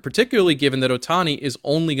either, particularly given that Ohtani is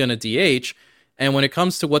only going to DH. And when it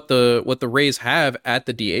comes to what the Rays have at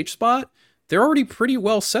the DH spot, they're already pretty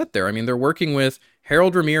well set there. I mean, they're working with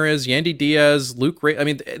Harold Ramirez, Yandy Diaz, Luke Ray. I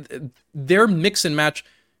mean, their mix and match,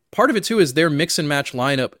 part of it too is their mix and match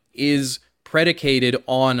lineup is predicated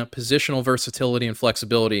on positional versatility and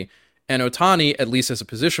flexibility. And Ohtani, at least as a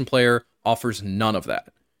position player, offers none of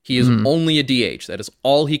that. He is only a DH. That is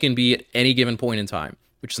all he can be at any given point in time,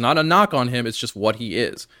 which is not a knock on him. It's just what he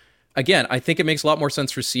is. Again, I think it makes a lot more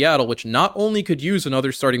sense for Seattle, which not only could use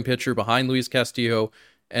another starting pitcher behind Luis Castillo,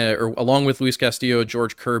 or along with Luis Castillo,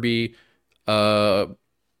 George Kirby, Logan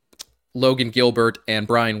Gilbert, and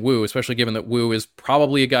Brian Wu, especially given that Wu is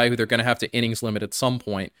probably a guy who they're going to have to innings limit at some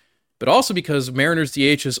point, but also because Mariners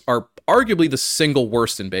DHs are arguably the single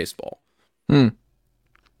worst in baseball.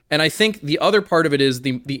 And I think the other part of it is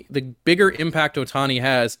the bigger impact Ohtani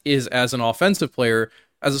has is as an offensive player.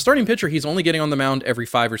 As a starting pitcher, he's only getting on the mound every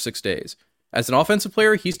 5 or 6 days. As an offensive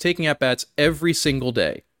player, he's taking at-bats every single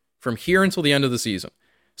day from here until the end of the season.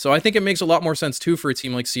 So I think it makes a lot more sense, too, for a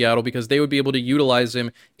team like Seattle because they would be able to utilize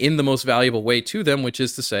him in the most valuable way to them, which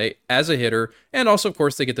is to say, as a hitter, and also, of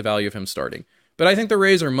course, they get the value of him starting. But I think the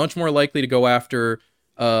Rays are much more likely to go after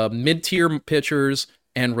mid-tier pitchers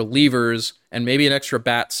and relievers, and maybe an extra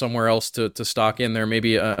bat somewhere else to stock in there,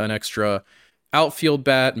 maybe an extra outfield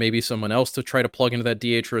bat, maybe someone else to try to plug into that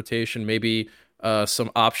DH rotation, maybe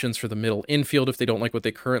some options for the middle infield if they don't like what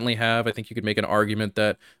they currently have. I think you could make an argument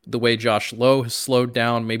that the way Josh Lowe has slowed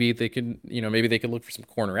down, maybe they could look for some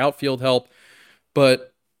corner outfield help, but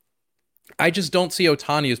I just don't see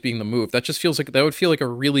Ohtani as being the move. That would feel like a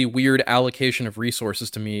really weird allocation of resources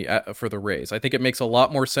to me for the Rays. I think it makes a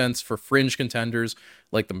lot more sense for fringe contenders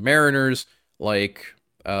like the Mariners, like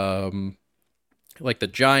the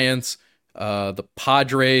Giants, the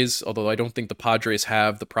Padres, although I don't think the Padres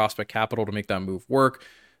have the prospect capital to make that move work.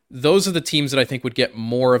 Those are the teams that I think would get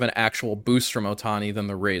more of an actual boost from Ohtani than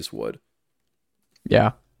the Rays would.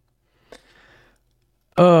 Yeah.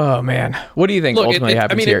 Oh, man. What do you think ultimately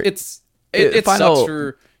happens here? It sucks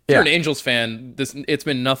for... If you're an Angels fan, it's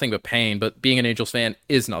been nothing but pain, but being an Angels fan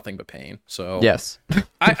is nothing but pain. So yes.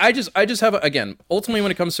 I just have, again, ultimately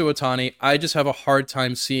when it comes to Ohtani, I just have a hard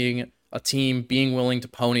time seeing a team being willing to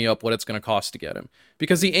pony up what it's going to cost to get him.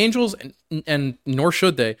 Because the Angels, and nor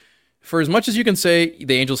should they, for as much as you can say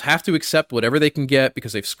the Angels have to accept whatever they can get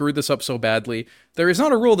because they've screwed this up so badly, there is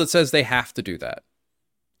not a rule that says they have to do that.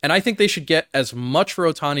 And I think they should get as much for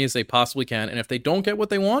Ohtani as they possibly can, and if they don't get what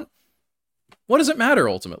they want, what does it matter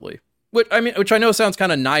ultimately? Which I know sounds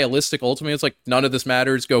kind of nihilistic ultimately. It's like, none of this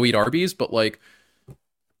matters, go eat Arby's, but like,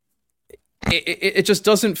 it just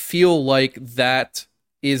doesn't feel like that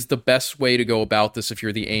is the best way to go about this if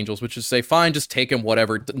you're the Angels, which is say, fine, just take him,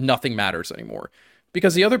 whatever, nothing matters anymore.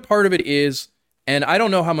 Because the other part of it is, and I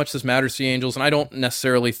don't know how much this matters to the Angels, and I don't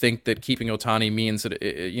necessarily think that keeping Ohtani means that,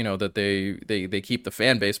 that they keep the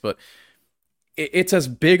fan base, but it's as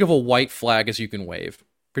big of a white flag as you can wave,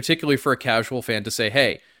 particularly for a casual fan to say,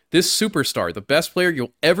 hey, this superstar, the best player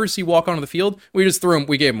you'll ever see walk onto the field, we just threw him,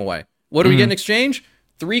 we gave him away. What do we get in exchange?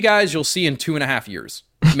 3 guys you'll see in 2.5 years,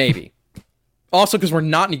 maybe. Also, because we're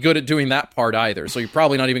not any good at doing that part either, so you're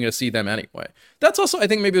probably not even going to see them anyway. That's also, I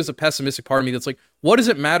think maybe there's a pessimistic part of me that's like, what does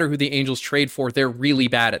it matter who the Angels trade for? They're really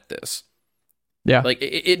bad at this. Yeah. Like,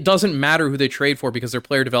 it doesn't matter who they trade for because their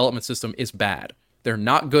player development system is bad. They're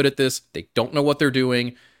not good at this. They don't know what they're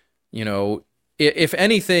doing. If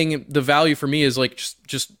anything, the value for me is like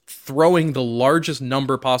just throwing the largest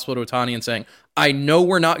number possible to Ohtani and saying, I know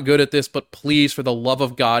we're not good at this, but please, for the love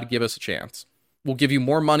of God, give us a chance. We'll give you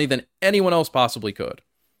more money than anyone else possibly could.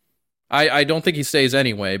 I don't think he stays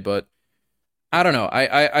anyway, but I don't know.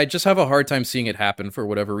 I just have a hard time seeing it happen for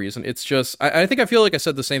whatever reason. It's just, I think I feel like I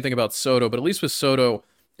said the same thing about Soto, but at least with Soto,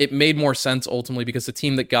 it made more sense ultimately because the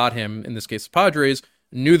team that got him, in this case the Padres,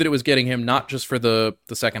 knew that it was getting him not just for the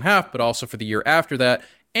second half, but also for the year after that,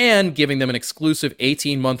 and giving them an exclusive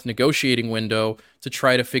 18-month negotiating window to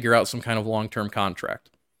try to figure out some kind of long-term contract.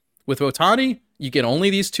 With Ohtani, you get only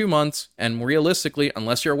these 2 months, and realistically,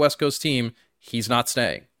 unless you're a West Coast team, he's not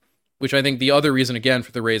staying. Which I think the other reason, again,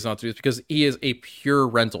 for the Rays not to do is because he is a pure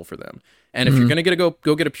rental for them. And if you're going to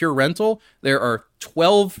go get a pure rental, there are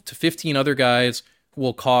 12 to 15 other guys who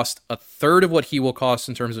will cost a third of what he will cost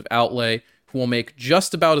in terms of outlay, who will make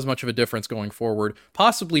just about as much of a difference going forward,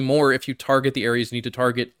 possibly more if you target the areas you need to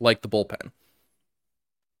target, like the bullpen.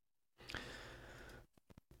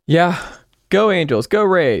 Yeah. Go Angels, go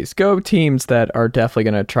Rays, go teams that are definitely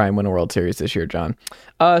going to try and win a World Series this year, John.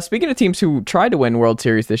 Speaking of teams who tried to win World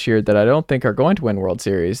Series this year that I don't think are going to win World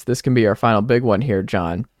Series, this can be our final big one here,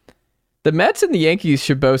 John. The Mets and the Yankees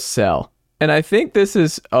should both sell. And I think this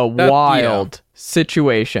is a wild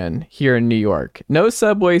situation here in New York. No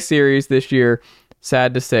Subway Series this year,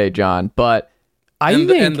 sad to say, John, but I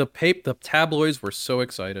think the tabloids were so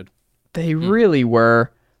excited. They really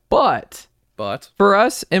were, but for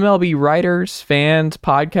us MLB writers, fans,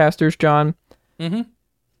 podcasters, John,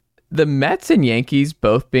 the Mets and Yankees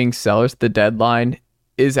both being sellers at the deadline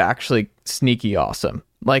is actually sneaky awesome.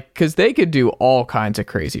 Like, because they could do all kinds of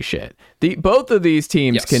crazy shit. Both of these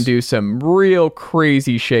teams can do some real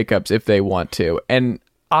crazy shakeups if they want to. And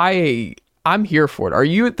I'm here for it. Are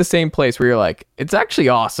you at the same place where you're like, it's actually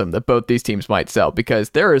awesome that both these teams might sell?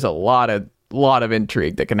 Because there is a lot of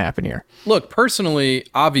intrigue that can happen here. Look, personally,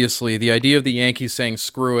 obviously, the idea of the Yankees saying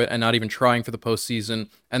screw it and not even trying for the postseason,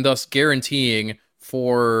 and thus guaranteeing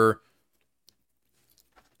for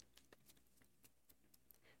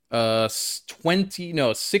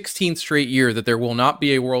 16th straight year that there will not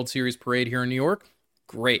be a World Series parade here in New York.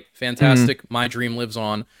 Great. Fantastic. My dream lives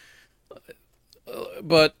on.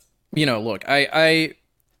 But, look, I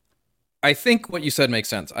think what you said makes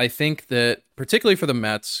sense. I think that particularly for the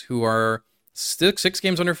Mets, who are six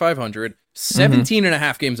games under 500, 17 and a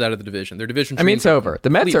half games out of the division. Their division. I mean, it's over. The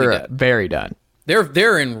Mets are dead. Very done.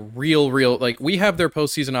 They're in real, like, we have their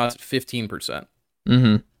postseason odds at 15%.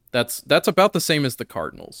 That's about the same as the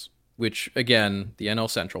Cardinals, which, again, the NL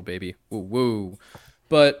Central, baby. Woo woo.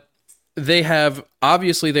 But they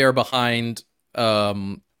are behind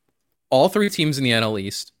all three teams in the NL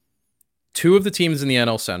East, two of the teams in the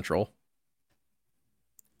NL Central,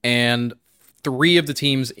 and three of the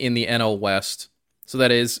teams in the NL West. So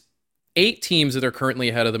that is 8 teams that are currently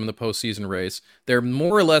ahead of them in the postseason race. They're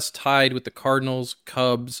more or less tied with the Cardinals,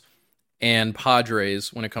 Cubs, and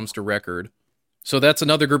Padres when it comes to record. So that's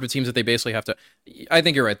another group of teams that they basically have to... I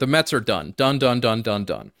think you're right. The Mets are done.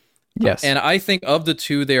 Done. Yes. And I think of the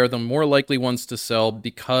two, they are the more likely ones to sell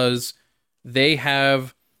because they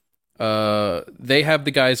have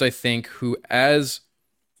the guys, I think, who, as,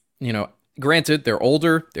 granted, they're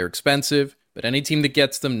older, they're expensive, but any team that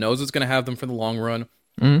gets them knows it's going to have them for the long run.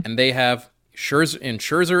 And they have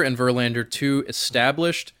Scherzer and Verlander, two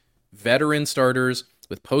established veteran starters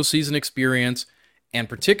with postseason experience. And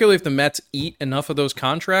particularly if the Mets eat enough of those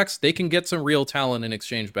contracts, they can get some real talent in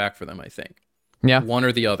exchange back for them, I think. Yeah. One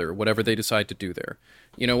or the other, whatever they decide to do there.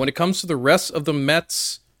 When it comes to the rest of the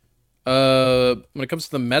Mets, when it comes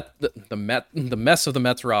to the mess of the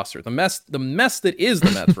Mets roster, the mess that is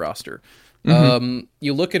the Mets roster.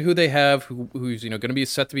 You look at who they have, who's going to be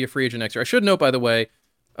set to be a free agent next year. I should note, by the way,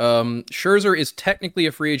 Scherzer is technically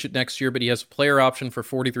a free agent next year, but he has a player option for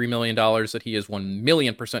 $43 million that he is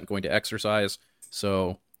 1,000,000% going to exercise.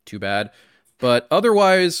 So too bad. But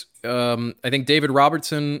otherwise, I think David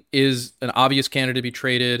Robertson is an obvious candidate to be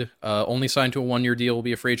traded. Only signed to a 1-year deal, will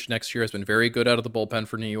be a free agent next year. Has been very good out of the bullpen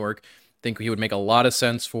for New York. Think he would make a lot of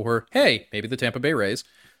sense for, maybe the Tampa Bay Rays.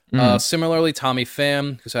 Similarly, Tommy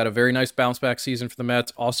Pham, who's had a very nice bounce back season for the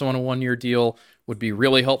Mets, also on a 1-year deal, would be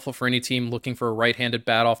really helpful for any team looking for a right-handed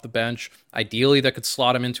bat off the bench. Ideally, that could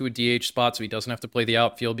slot him into a DH spot so he doesn't have to play the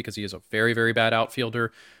outfield because he is a very, very bad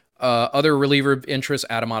outfielder. Other reliever of interest,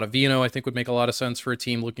 Adam Ottavino, I think would make a lot of sense for a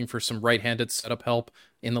team looking for some right-handed setup help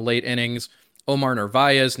in the late innings. Omar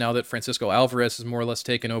Narvaez, now that Francisco Alvarez has more or less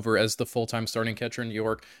taken over as the full-time starting catcher in New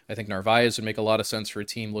York, I think Narvaez would make a lot of sense for a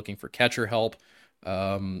team looking for catcher help.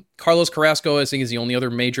 Carlos Carrasco, I think, is the only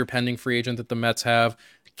other major pending free agent that the Mets have.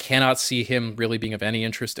 Cannot see him really being of any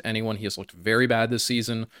interest to anyone. He has looked very bad this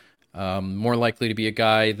season. More likely to be a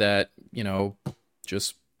guy that,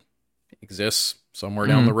 just exists somewhere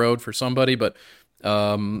down the road for somebody. But,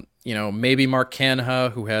 maybe Mark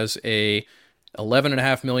Canha, who has a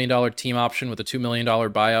 $11.5 million team option with a $2 million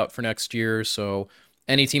buyout for next year. So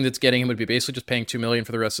any team that's getting him would be basically just paying $2 million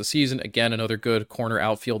for the rest of the season. Again, another good corner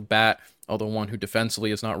outfield bat, although one who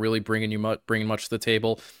defensively is not really bringing much to the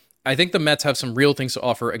table. I think the Mets have some real things to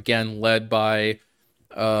offer. Again, led by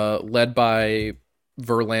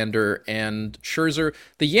Verlander and Scherzer.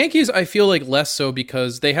 The Yankees, I feel like less so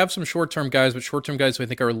because they have some short-term guys, but short-term guys who I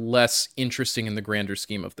think are less interesting in the grander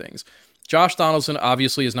scheme of things. Josh Donaldson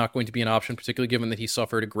obviously is not going to be an option, particularly given that he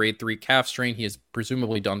suffered a grade 3 calf strain. He is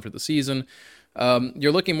presumably done for the season.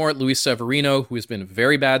 You're looking more at Luis Severino, who has been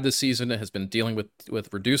very bad this season, has been dealing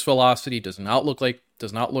with reduced velocity, does not look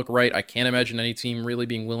right. I can't imagine any team really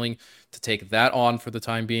being willing to take that on for the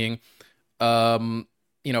time being.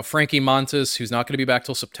 Frankie Montas, who's not going to be back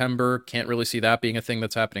till September, can't really see that being a thing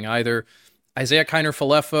that's happening either. Isaiah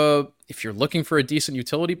Kiner-Falefa, if you're looking for a decent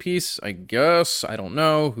utility piece, I guess, I don't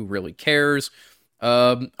know, who really cares?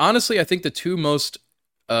 Honestly, I think the two most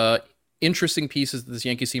interesting pieces that this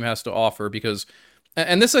Yankees team has to offer, because,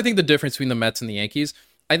 and this is, I think, the difference between the Mets and the Yankees.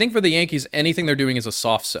 I think for the Yankees, anything they're doing is a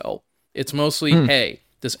soft sell. It's mostly, hey,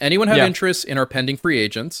 does anyone have interest in our pending free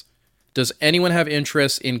agents? Does anyone have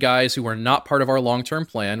interest in guys who are not part of our long-term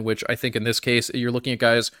plan, which I think in this case, you're looking at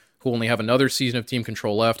guys who only have another season of team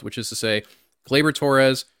control left, which is to say Gleyber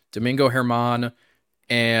Torres, Domingo Germán,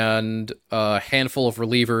 and a handful of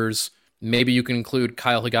relievers. Maybe you can include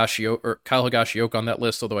Kyle Higashioka on that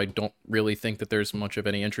list, although I don't really think that there's much of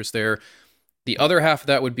any interest there. The other half of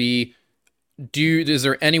that would be, is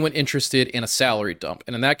there anyone interested in a salary dump?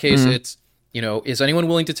 And in that case, it's, is anyone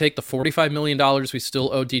willing to take the $45 million we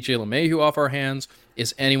still owe DJ LeMahieu off our hands?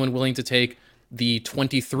 Is anyone willing to take the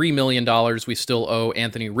 $23 million we still owe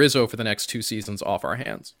Anthony Rizzo for the next 2 seasons off our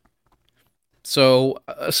hands? So,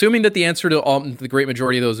 assuming that the answer to the great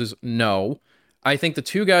majority of those is no, I think the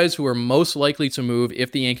two guys who are most likely to move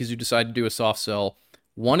if the Yankees do decide to do a soft sell,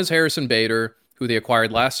 one is Harrison Bader, who they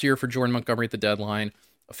acquired last year for Jordan Montgomery at the deadline,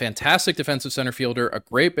 a fantastic defensive center fielder, a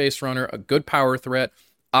great base runner, a good power threat.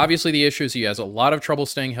 Obviously, the issue is he has a lot of trouble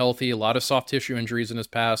staying healthy, a lot of soft tissue injuries in his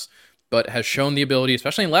past, but has shown the ability,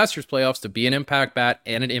 especially in last year's playoffs, to be an impact bat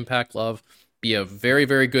and an impact glove, be a very,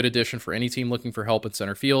 very good addition for any team looking for help in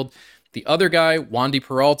center field. The other guy, Wandy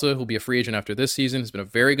Peralta, who'll be a free agent after this season, has been a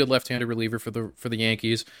very good left-handed reliever for the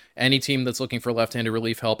Yankees. Any team that's looking for left-handed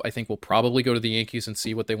relief help, I think, will probably go to the Yankees and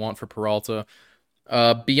see what they want for Peralta.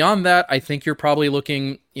 Beyond that, I think you're probably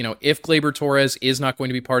looking, if Gleyber Torres is not going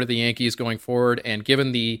to be part of the Yankees going forward, and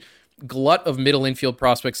given the glut of middle infield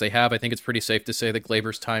prospects they have, I think it's pretty safe to say that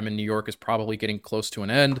Gleyber's time in New York is probably getting close to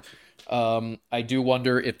an end. I do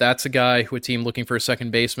wonder if that's a guy who a team looking for a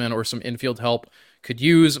second baseman or some infield help could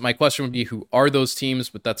use. My question would be, who are those teams?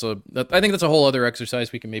 But I think that's a whole other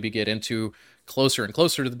exercise we can maybe get into closer and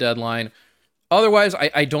closer to the deadline. Otherwise,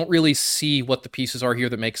 I don't really see what the pieces are here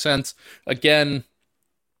that make sense. Again,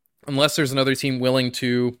 unless there's another team willing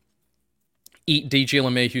to eat DJ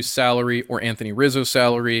LeMahieu's salary or Anthony Rizzo's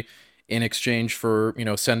salary in exchange for,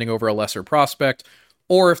 sending over a lesser prospect,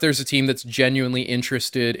 or if there's a team that's genuinely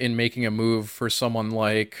interested in making a move for someone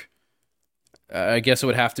like, I guess it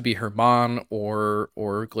would have to be Germán or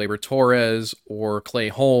Gleyber Torres or Clay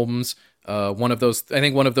Holmes. One of those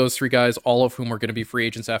 3 guys, all of whom are going to be free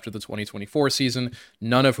agents after the 2024 season,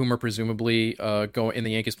 none of whom are presumably going in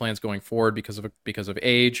the Yankees' plans going forward because of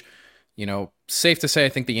age. Safe to say, I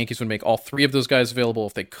think the Yankees would make all 3 of those guys available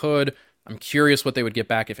if they could. I'm curious what they would get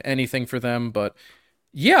back, if anything, for them. But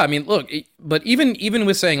yeah, I mean, look, but even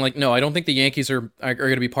with saying, like, no, I don't think the Yankees are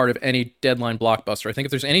going to be part of any deadline blockbuster. I think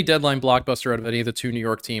if there's any deadline blockbuster out of any of the 2 New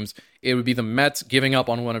York teams, it would be the Mets giving up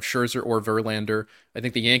on one of Scherzer or Verlander. I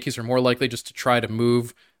think the Yankees are more likely just to try to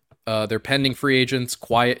move their pending free agents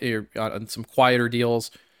on some quieter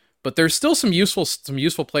deals. But there's still some useful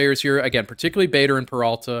players here. Again, particularly Bader and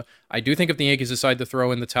Peralta. I do think if the Yankees decide to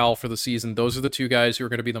throw in the towel for the season, those are the 2 guys who are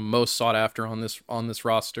going to be the most sought after on this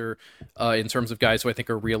roster in terms of guys who I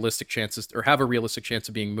think are realistic chances or have a realistic chance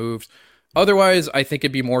of being moved. Otherwise, I think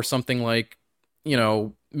it'd be more something like,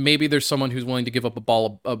 maybe there's someone who's willing to give up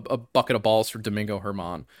a bucket of balls for Domingo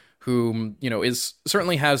Germán, who is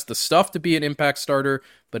certainly has the stuff to be an impact starter,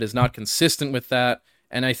 but is not consistent with that.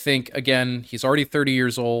 And I think, again, he's already 30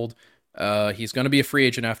 years old. He's going to be a free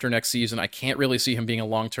agent after next season. I can't really see him being a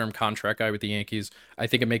long-term contract guy with the Yankees. I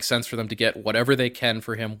think it makes sense for them to get whatever they can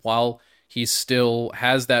for him while he still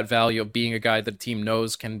has that value of being a guy that the team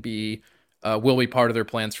knows will be part of their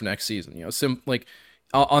plans for next season.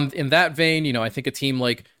 In that vein, I think a team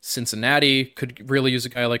like Cincinnati could really use a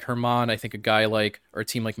guy like Germán. I think a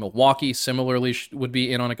team like Milwaukee similarly would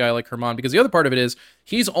be in on a guy like Germán, because the other part of it is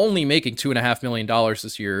he's only making $2.5 million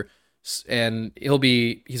this year, and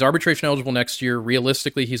he's arbitration eligible next year.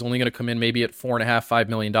 Realistically, he's only going to come in maybe at $4.5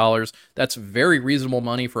 million. That's very reasonable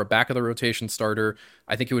money for a back of the rotation starter.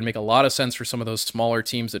 I think it would make a lot of sense for some of those smaller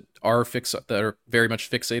teams that are very much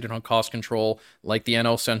fixated on cost control, like the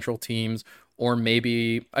NL Central teams. Or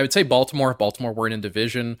maybe, I would say Baltimore. Baltimore weren't in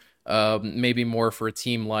division. Maybe more for a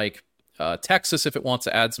team like Texas if it wants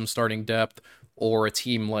to add some starting depth, or a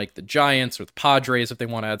team like the Giants or the Padres if they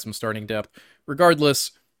want to add some starting depth.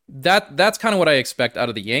 Regardless, that's kind of what I expect out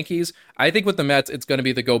of the Yankees. I think with the Mets, it's going to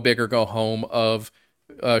be the go big or go home of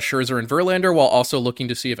Scherzer and Verlander, while also looking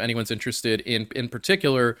to see if anyone's interested in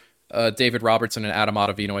particular, David Robertson and Adam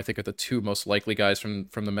Ottavino. I think are the two most likely guys from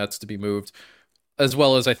the Mets to be moved, as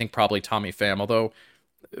well as I think probably Tommy Pham. Although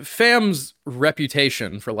Pham's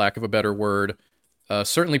reputation, for lack of a better word,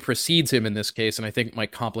 certainly precedes him in this case, and I think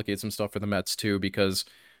might complicate some stuff for the Mets too, because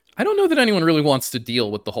I don't know that anyone really wants to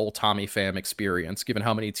deal with the whole Tommy Pham experience, given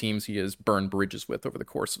how many teams he has burned bridges with over the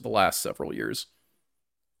course of the last several years.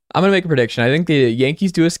 I'm going to make a prediction. I think the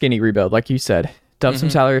Yankees do a skinny rebuild, like you said. Dump some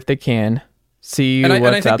salary if they can. See what's out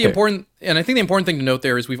there. I think the important thing to note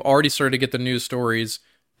there is we've already started to get the news stories,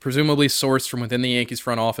 presumably sourced from within the Yankees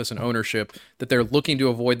front office and ownership, that they're looking to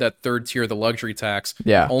avoid that third tier of the luxury tax.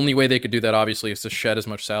 Yeah. The only way they could do that, obviously, is to shed as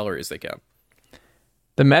much salary as they can.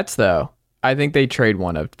 The Mets, though, I think they trade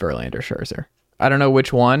one of Verlander, Scherzer. I don't know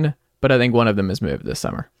which one, but I think one of them is moved this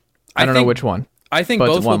summer. I don't know which one. I think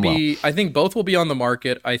both will be. I think both will be on the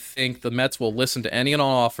market. I think the Mets will listen to any and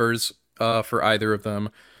all offers for either of them,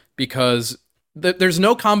 because there's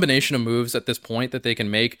no combination of moves at this point that they can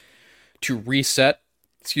make to reset,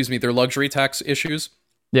 their luxury tax issues.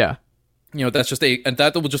 Yeah.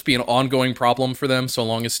 That will just be an ongoing problem for them so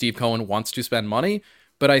long as Steve Cohen wants to spend money.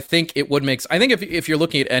 But I think it would make. I think if you're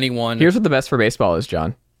looking at anyone, here's what the best for baseball is,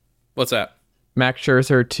 John. What's that? Max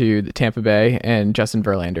Scherzer to the Tampa Bay and Justin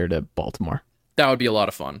Verlander to Baltimore. That would be a lot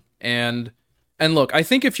of fun. And look, I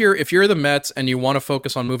think if you're the Mets and you want to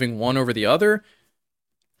focus on moving one over the other,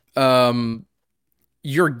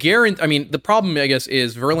 you're guaranteed. I mean, the problem, I guess,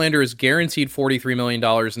 is Verlander is guaranteed $43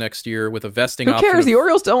 million next year with a vesting option. Who cares? The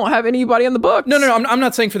Orioles don't have anybody on the books. No. I'm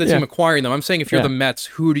not saying for the team acquiring them. I'm saying if you're the Mets,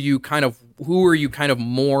 who are you kind of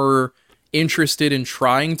more interested in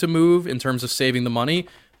trying to move in terms of saving the money?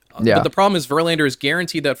 Yeah. But the problem is Verlander is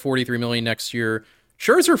guaranteed that $43 million next year.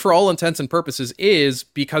 Scherzer, for all intents and purposes, is,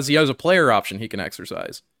 because he has a player option he can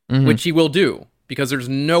exercise, which he will do, because there's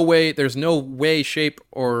no way, shape,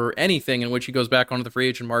 or anything in which he goes back onto the free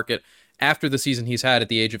agent market after the season he's had at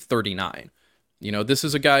the age of 39. This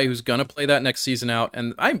is a guy who's going to play that next season out,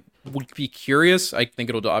 and I would be curious. I think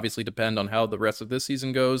it'll obviously depend on how the rest of this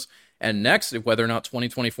season goes, and next, whether or not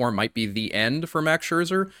 2024 might be the end for Max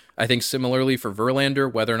Scherzer. I think similarly for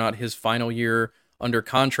Verlander, whether or not his final year under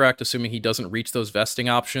contract, assuming he doesn't reach those vesting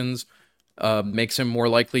options, makes him more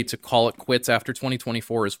likely to call it quits after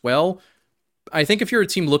 2024 as well. I think if you're a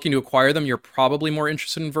team looking to acquire them, you're probably more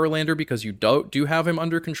interested in Verlander because you do have him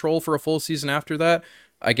under control for a full season after that.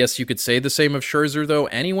 I guess you could say the same of Scherzer, though,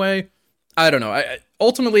 anyway. I don't know.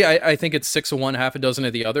 Ultimately, I think it's 6 of one, half a dozen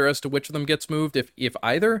of the other as to which of them gets moved, if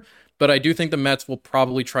either. But I do think the Mets will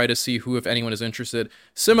probably try to see who, if anyone, is interested.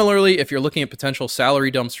 Similarly, if you're looking at potential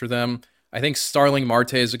salary dumps for them, I think Starling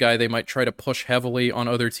Marte is a guy they might try to push heavily on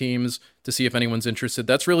other teams to see if anyone's interested.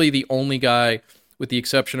 That's really the only guy, with the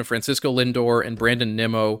exception of Francisco Lindor and Brandon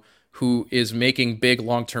Nimmo, who is making big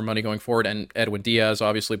long-term money going forward, and Edwin Diaz,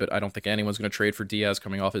 obviously, but I don't think anyone's going to trade for Diaz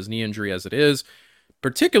coming off his knee injury as it is,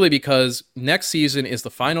 particularly because next season is the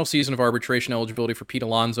final season of arbitration eligibility for Pete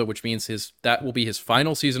Alonso, which means that will be his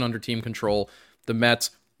final season under team control. The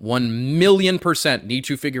Mets 1,000,000% need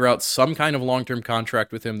to figure out some kind of long-term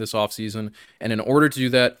contract with him this offseason, and in order to do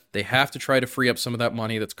that, they have to try to free up some of that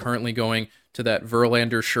money that's currently going to that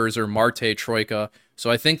Verlander, Scherzer, Marte troika. So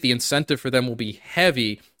I think the incentive for them will be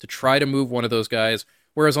heavy to try to move one of those guys,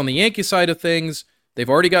 whereas on the Yankee side of things, they've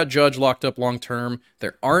already got Judge locked up long-term.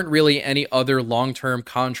 There aren't really any other long-term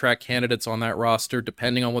contract candidates on that roster,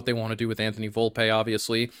 depending on what they want to do with Anthony Volpe,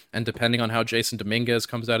 obviously, and depending on how Jason Dominguez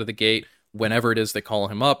comes out of the gate, whenever it is they call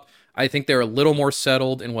him up. I think they're a little more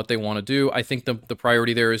settled in what they want to do. I think the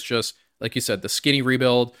priority there is just, like you said, the skinny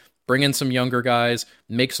rebuild, bring in some younger guys,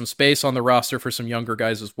 make some space on the roster for some younger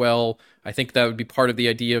guys as well. I think that would be part of the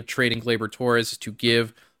idea of trading Gleyber Torres, to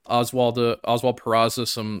give Oswald Peraza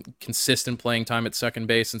some consistent playing time at second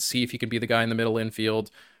base and see if he can be the guy in the middle infield.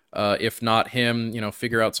 If not him,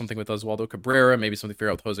 figure out something with Oswaldo Cabrera, maybe something figure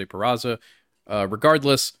out with Jose Peraza.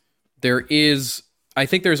 Regardless, I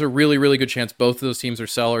think there's a really, really good chance both of those teams are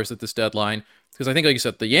sellers at this deadline, because I think, like you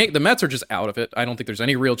said, the Mets are just out of it. I don't think there's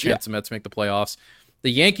any real chance the Mets make the playoffs. The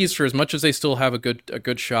Yankees, for as much as they still have a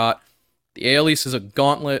good shot, the AL East is a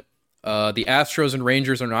gauntlet. The Astros and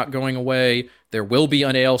Rangers are not going away. There will be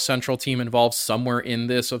an AL Central team involved somewhere in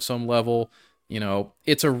this of some level.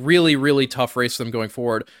 It's a really, really tough race for them going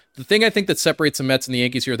forward. The thing I think that separates the Mets and the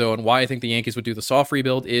Yankees here, though, and why I think the Yankees would do the soft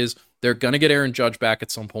rebuild, is they're going to get Aaron Judge back at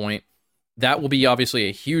some point. That will be obviously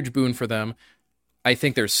a huge boon for them. I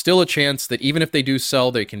think there's still a chance that even if they do sell,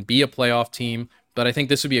 they can be a playoff team. But I think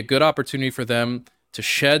this would be a good opportunity for them to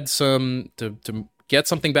shed to get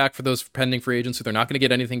something back for those pending free agents who they're not going to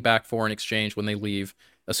get anything back for in exchange when they leave,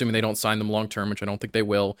 assuming they don't sign them long term, which I don't think they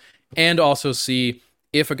will, and also see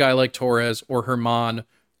if a guy like Torres or Herman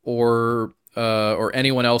or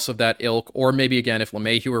anyone else of that ilk, or maybe again if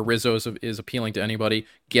LeMahieu or Rizzo is appealing to anybody,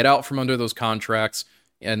 get out from under those contracts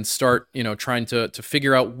and start trying to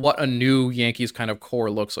figure out what a new Yankees kind of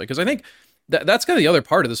core looks like. Because I think that's kind of the other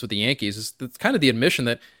part of this with the Yankees is it's kind of the admission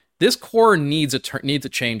that this core needs a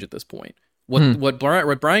change at this point. What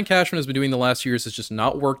Brian Cashman has been doing the last years has just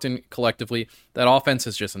not worked in collectively. That offense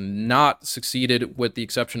has just not succeeded, with the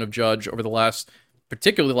exception of Judge over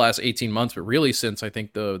particularly the last 18 months, but really since I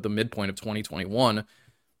think the midpoint of 2021.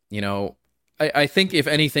 I think if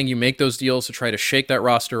anything, you make those deals to try to shake that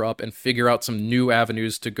roster up and figure out some new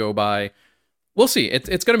avenues to go by. We'll see.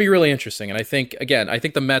 It's going to be really interesting. And I think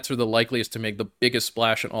the Mets are the likeliest to make the biggest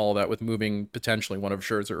splash in all of that with moving potentially one of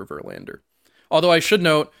Scherzer or Verlander. Although I should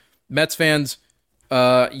note, Mets fans,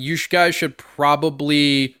 you guys should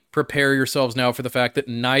probably prepare yourselves now for the fact that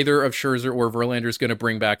neither of Scherzer or Verlander is going to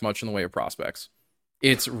bring back much in the way of prospects.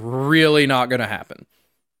 It's really not going to happen.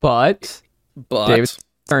 But David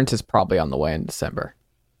Stearns is probably on the way in December.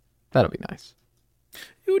 That'll be nice.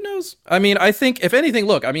 Who knows? I mean, I think, if anything,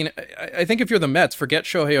 look, I mean, I think if you're the Mets, forget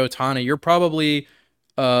Shohei Ohtani, you're probably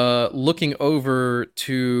looking over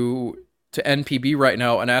to NPB right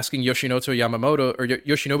now and asking Yoshinobu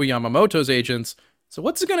Yamamoto's agents, so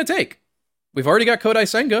what's it going to take? We've already got Kodai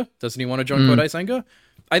Senga. Doesn't he want to join Kodai Senga?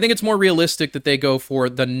 I think it's more realistic that they go for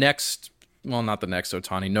the next, well, not the next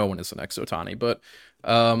Ohtani. No one is the next Ohtani. But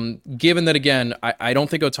given that, again, I don't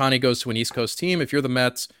think Ohtani goes to an East Coast team. If you're the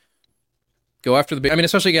Mets, go after the big. I mean,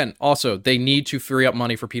 especially, again, also, they need to free up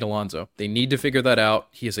money for Pete Alonso. They need to figure that out.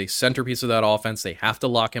 He is a centerpiece of that offense. They have to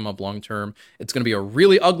lock him up long term. It's going to be a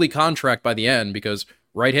really ugly contract by the end because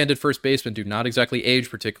right-handed first basemen do not exactly age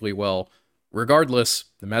particularly well. Regardless,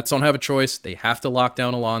 the Mets don't have a choice. They have to lock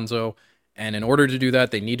down Alonso. And in order to do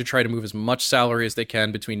that, they need to try to move as much salary as they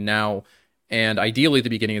can between now and ideally the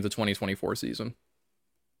beginning of the 2024 season.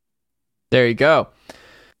 There you go.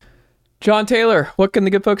 John Taylor, what can the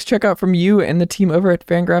good folks check out from you and the team over at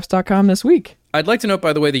Fangraphs.com this week? I'd like to note,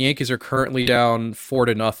 by the way, the Yankees are currently down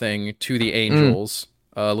 4-0 to the Angels.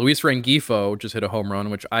 Luis Rengifo just hit a home run,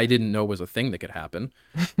 which I didn't know was a thing that could happen.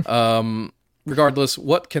 Regardless,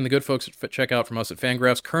 what can the good folks check out from us at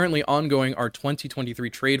Fangraphs? Currently ongoing our 2023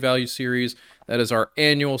 Trade Value Series. That is our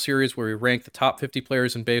annual series where we rank the top 50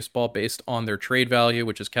 players in baseball based on their trade value,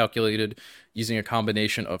 which is calculated using a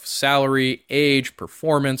combination of salary, age,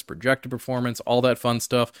 performance, projected performance, all that fun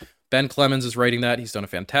stuff. Ben Clemens is writing that. He's done a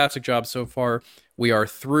fantastic job so far. We are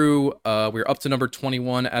through, we're up to number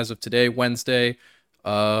 21 as of today, Wednesday.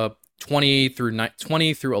 20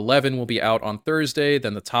 through 11 will be out on Thursday,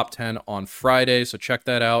 then the top 10 on Friday, so check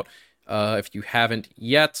that out if you haven't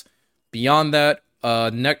yet. Beyond that,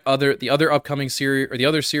 the other upcoming series, or the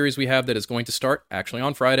other series we have that is going to start actually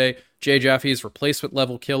on Friday, Jay Jaffe's Replacement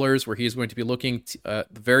Level Killers, where he's going to be looking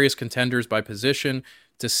at the various contenders by position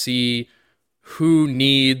to see who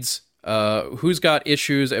needs, who's got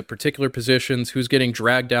issues at particular positions, who's getting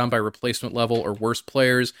dragged down by replacement level or worse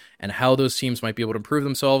players, and how those teams might be able to improve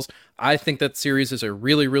themselves. I think that series is a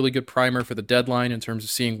really, really good primer for the deadline in terms of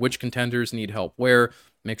seeing which contenders need help where.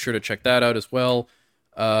 Make sure to check that out as well.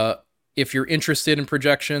 If you're interested in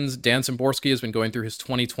projections, Dan Szymborski has been going through his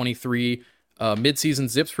 2023 midseason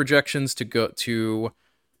Zips projections to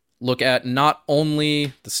look at not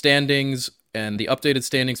only the standings and the updated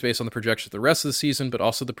standings based on the projections of the rest of the season, but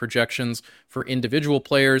also the projections for individual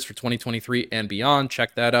players for 2023 and beyond.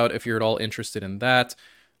 Check that out if you're at all interested in that.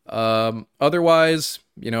 Otherwise,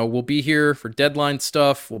 we'll be here for deadline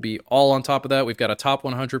stuff. We'll be all on top of that. We've got a top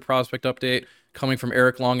 100 prospect update coming from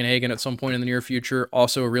Eric Longenhagen at some point in the near future.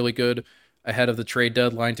 Also really good ahead of the trade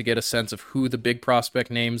deadline to get a sense of who the big prospect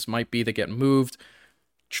names might be that get moved.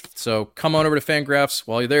 So come on over to Fangraphs.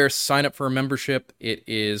 While you're there, sign up for a membership. It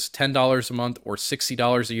is $10 a month or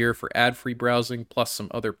 $60 a year for ad-free browsing, plus some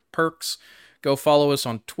other perks. Go follow us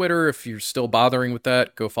on Twitter if you're still bothering with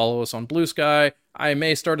that. Go follow us on Blue Sky. I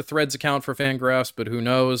may start a Threads account for Fangraphs, but who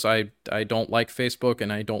knows? I don't like Facebook,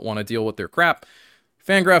 and I don't want to deal with their crap.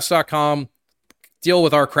 Fangraphs.com. Deal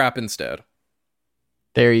with our crap instead.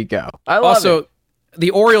 There you go. I love it.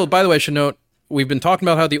 The Orioles, by the way, I should note, we've been talking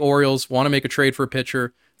about how the Orioles want to make a trade for a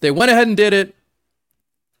pitcher. They went ahead and did it.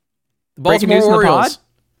 The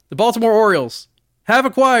Baltimore Orioles have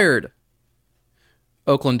acquired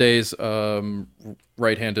Oakland A's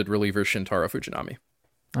right-handed reliever Shintaro Fujinami.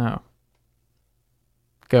 Oh.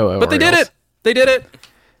 Go Orioles. But they did it! They did it!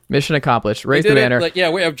 Mission accomplished. Raise the banner.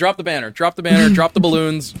 We have dropped the banner. Drop the banner. Drop the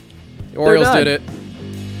balloons. The Orioles did it.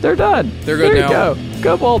 They're done. They're good now. There you go.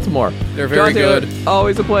 Go Baltimore. They're very John Taylor, good.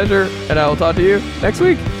 Always a pleasure, and I will talk to you next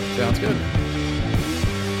week. Sounds good.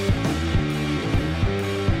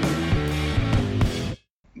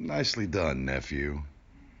 Nicely done, nephew.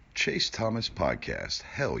 Chase Thomas Podcast.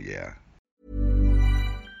 Hell yeah.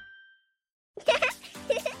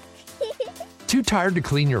 Too tired to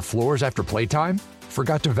clean your floors after playtime?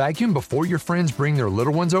 Forgot to vacuum before your friends bring their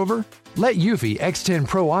little ones over? Let Eufy X10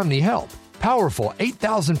 Pro Omni help. Powerful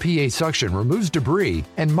 8,000 PA suction removes debris,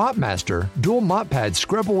 and MopMaster dual mop pads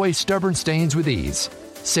scrub away stubborn stains with ease.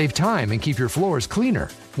 Save time and keep your floors cleaner.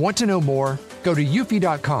 Want to know more? Go to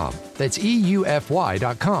eufy.com, that's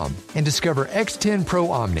EUFY.com, and discover X10 Pro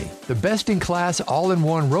Omni, the best-in-class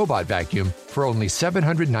all-in-one robot vacuum for only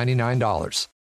 $799.